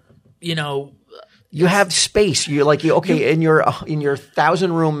that, you know, you have space. You're like, in your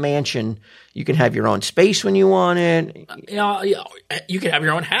 1,000-room mansion, you can have your own space when you want it. You know, you can have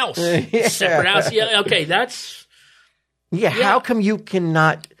your own house, separate house. Yeah, okay, that's. Yeah, how come you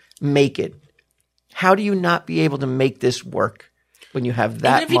cannot make it? How do you not be able to make this work when you have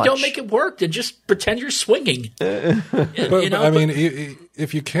that much? Even if you don't make it work, then just pretend you're swinging. But I mean,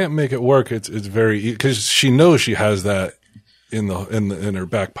 if you can't make it work, it's very because she knows she has that in her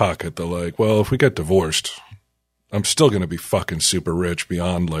back pocket. They're like, well, if we get divorced, I'm still going to be fucking super rich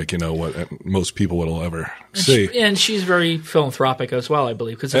beyond like, you know, what most people will ever see. And she's very philanthropic as well, I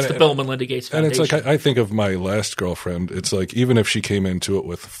believe, because it's the Bill and Melinda Gates Foundation. And it's like, I think of my last girlfriend, it's like, even if she came into it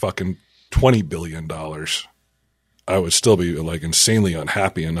with fucking $20 billion, I would still be like insanely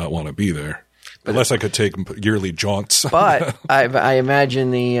unhappy and not want to be there. Unless I could take yearly jaunts. But I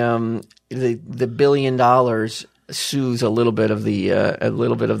imagine the $1 billion soothes a little bit of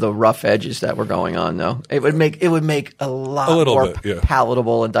the rough edges that were going on, though. It would make a lot more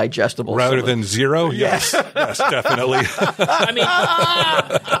palatable and digestible. Rather than zero, yes, yes, definitely.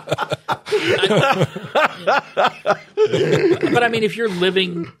 But I mean, if you're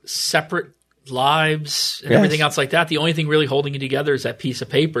living separate lives and everything else like that, the only thing really holding you together is that piece of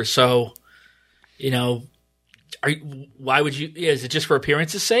paper. So, you know. Why would you? Is it just for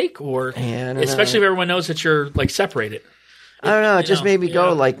appearance's sake, or especially if everyone knows that you're like separated? I don't know. It just made me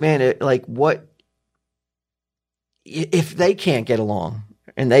go like, man, what if they can't get along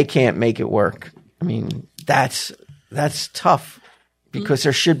and they can't make it work? I mean, that's tough because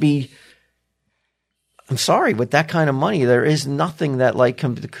there should be. I'm sorry, with that kind of money, there is nothing that like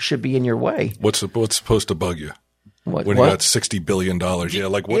should be in your way. What's supposed to bug you? When you got $60 billion,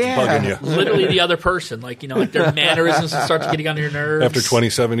 like what's bugging you? Literally the other person, like, you know, like their mannerisms start getting under your nerves. After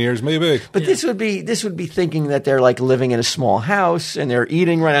 27 years, maybe. But this would be thinking that they're like living in a small house and they're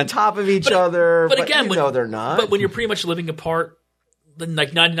eating right on top of each other. But again, they're not. But when you're pretty much living apart, then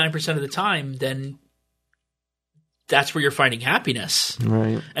like 99% of the time, then that's where you're finding happiness,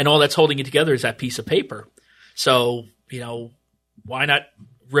 right? And all that's holding you together is that piece of paper. So, you know, why not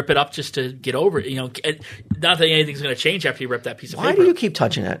rip it up just to get over it? You know, not that anything's going to change after you rip that piece of paper. Why do you keep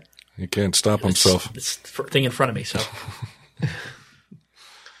touching it? He can't stop himself. It's the thing in front of me, so.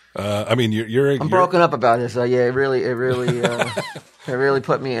 I mean, I'm broken up about this. Yeah, it really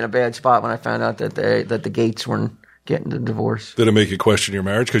put me in a bad spot when I found out that the Gates weren't getting the divorce. Did it make you question your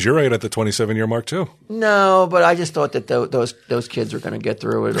marriage? Because you're right at the 27-year mark too. No, but I just thought that those kids were going to get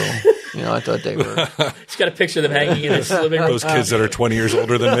through it all. You know, I thought they were. He's got a picture of them hanging in his living room. Those kids that are 20 years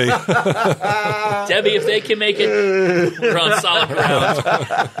older than me. Debbie, if they can make it, we're on solid ground.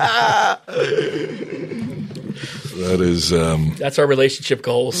 That is. That's our relationship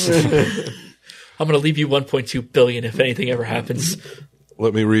goals. I'm going to leave you $1.2 billion if anything ever happens.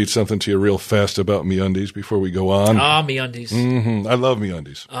 Let me read something to you real fast about MeUndies before we go on. MeUndies. Mm-hmm. I love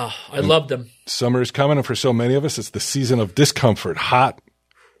MeUndies. I love them. Summer is coming, and for so many of us, it's the season of discomfort, hot.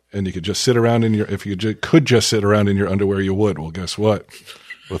 And you could just sit around if you could just sit around in your underwear, you would. Well, guess what?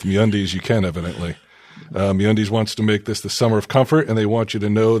 With MeUndies, you can, evidently. MeUndies wants to make this the summer of comfort, and they want you to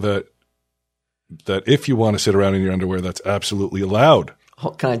know that if you want to sit around in your underwear, that's absolutely allowed.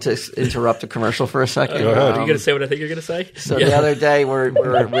 Can I just interrupt the commercial for a second? Go ahead. Are you going to say what I think you're going to say? So the other day, we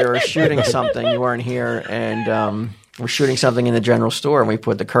were shooting something. You weren't here, and we're shooting something in the general store, and we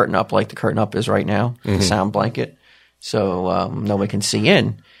put the curtain up like the curtain up is right now, the sound blanket, so nobody can see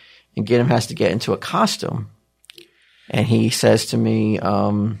in. And Gideon has to get into a costume. And he says to me,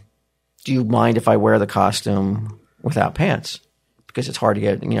 do you mind if I wear the costume without pants? Because it's hard to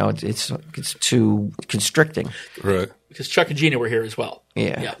get, you know, it's too constricting. Right. Because Chuck and Gina were here as well.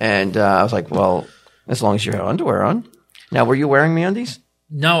 Yeah. And I was like, well, as long as you have underwear on. Now, were you wearing MeUndies?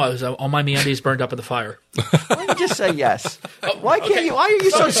 No, I was all my MeUndies burned up in the fire. Why don't you just say yes? Why can't you? Why are you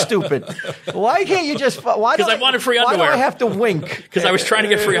so stupid? Why can't you just? Because I wanted free underwear. Why do I have to wink? Because I was trying to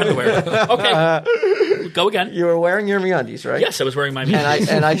get free underwear. Okay, go again. You were wearing your MeUndies, right? Yes, I was wearing my MeUndies.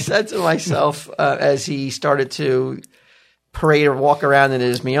 And I said to myself as he started to parade or walk around in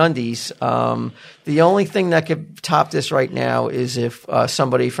his MeUndies, the only thing that could top this right now is if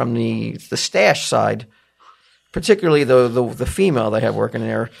somebody from the stash side, particularly the female they have working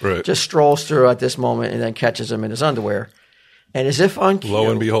there, right, just strolls through at this moment and then catches him in his underwear. And as if on cue, lo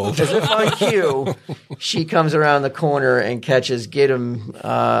and behold, as if on cue, she comes around the corner and catches Gidim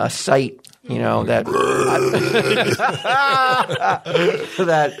a sight. That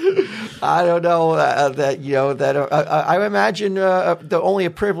that I don't know I imagine only a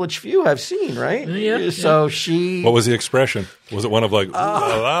privileged few have seen, right? Yeah. So she. What was the expression? Was it one of like ooh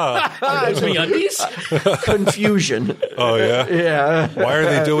la la? Confusion. Oh yeah. Yeah. Why are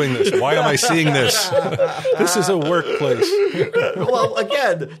they doing this? Why am I seeing this? This is a workplace. Well,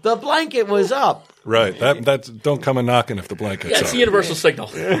 again, the blanket was up. Right. That's don't come a knocking if the blanket's It's up. the universal signal.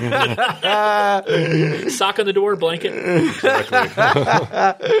 Sock on the door, blanket.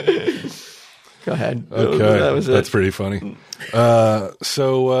 Go ahead. Okay, That was it. that's pretty funny.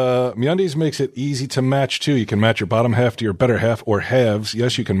 So MeUndies makes it easy to match too. You can match your bottom half to your better half or halves.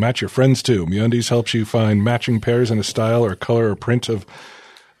 Yes, you can match your friends too. MeUndies helps you find matching pairs in a style or color or print of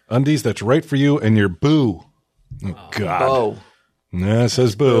undies that's right for you and your boo. Oh God. Bo. Nah, it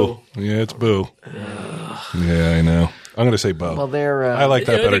says boo. Yeah, it's boo. Yeah, I know. I'm going to say Bo. Well, they're. I like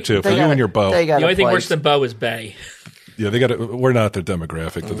that better too. For you and your Bo. The only thing worse than Bo is Bay. Yeah, they got. We're not their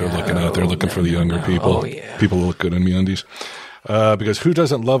demographic that they're looking at. They're looking for the younger people. Oh, yeah. People who look good in MeUndies. Because who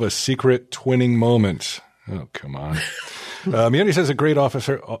doesn't love a secret twinning moment? Oh, come on. MeUndies has a great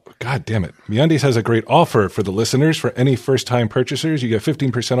offer. Oh, God damn it. MeUndies has a great offer for the listeners. For any first-time purchasers, you get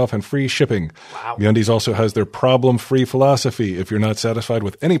 15% off and free shipping. Wow. MeUndies also has their problem-free philosophy. If you're not satisfied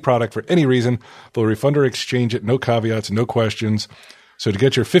with any product for any reason, they'll refund or exchange it. No caveats, no questions. So to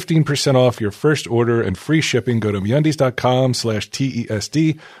get your 15% off your first order and free shipping, go to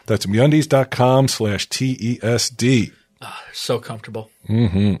MeUndies.com/TESD. That's MeUndies.com/TESD. So comfortable.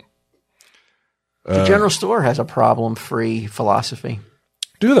 Mm-hmm. The general store has a problem-free philosophy.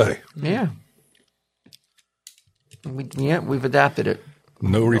 Do they? Yeah. We've adapted it.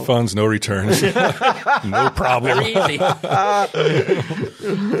 No refunds, no returns. No problem. Very easy.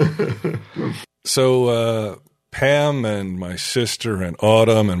 So Pam and my sister and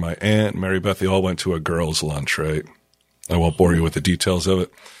Autumn and my aunt, Mary Beth, they all went to a girls' lunch, right? I won't bore you with the details of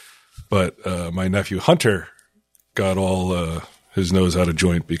it. But my nephew Hunter got all his nose out of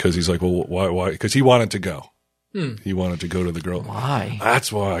joint because he's like, well, why? Because he wanted to go. He wanted to go to the girl. Why? That's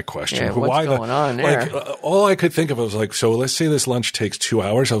why I questioned. Yeah, what's going on there? Like, all I could think of was like, so let's say this lunch takes 2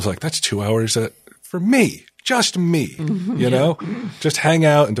 hours. I was like, that's 2 hours for me, just me, you know, just hang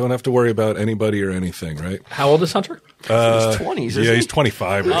out and don't have to worry about anybody or anything, right? How old is Hunter? He's 20s, isn't Yeah, he? he's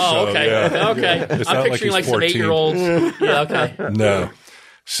 25 or so. Oh, okay. Yeah. Okay. It's I'm not picturing like like he's some 14. 8-year-olds. Yeah, okay. No.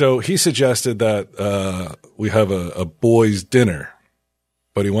 So he suggested that we have a boys' dinner,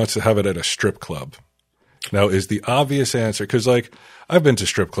 but he wants to have it at a strip club. Now, is the obvious answer, because like I've been to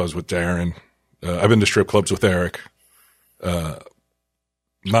strip clubs with Darren. I've been to strip clubs with Eric.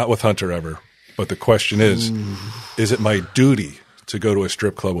 Not with Hunter ever. But the question is it my duty to go to a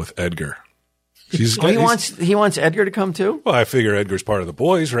strip club with Edgar? He wants Edgar to come too? Well, I figure Edgar's part of the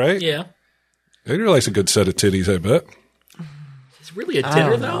boys, right? Yeah. Edgar likes a good set of titties, I bet. It's really a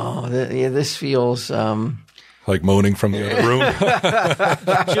dinner, though. Oh, this feels. Like moaning from the other room.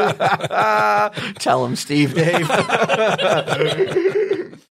 Tell him, Steve, Dave.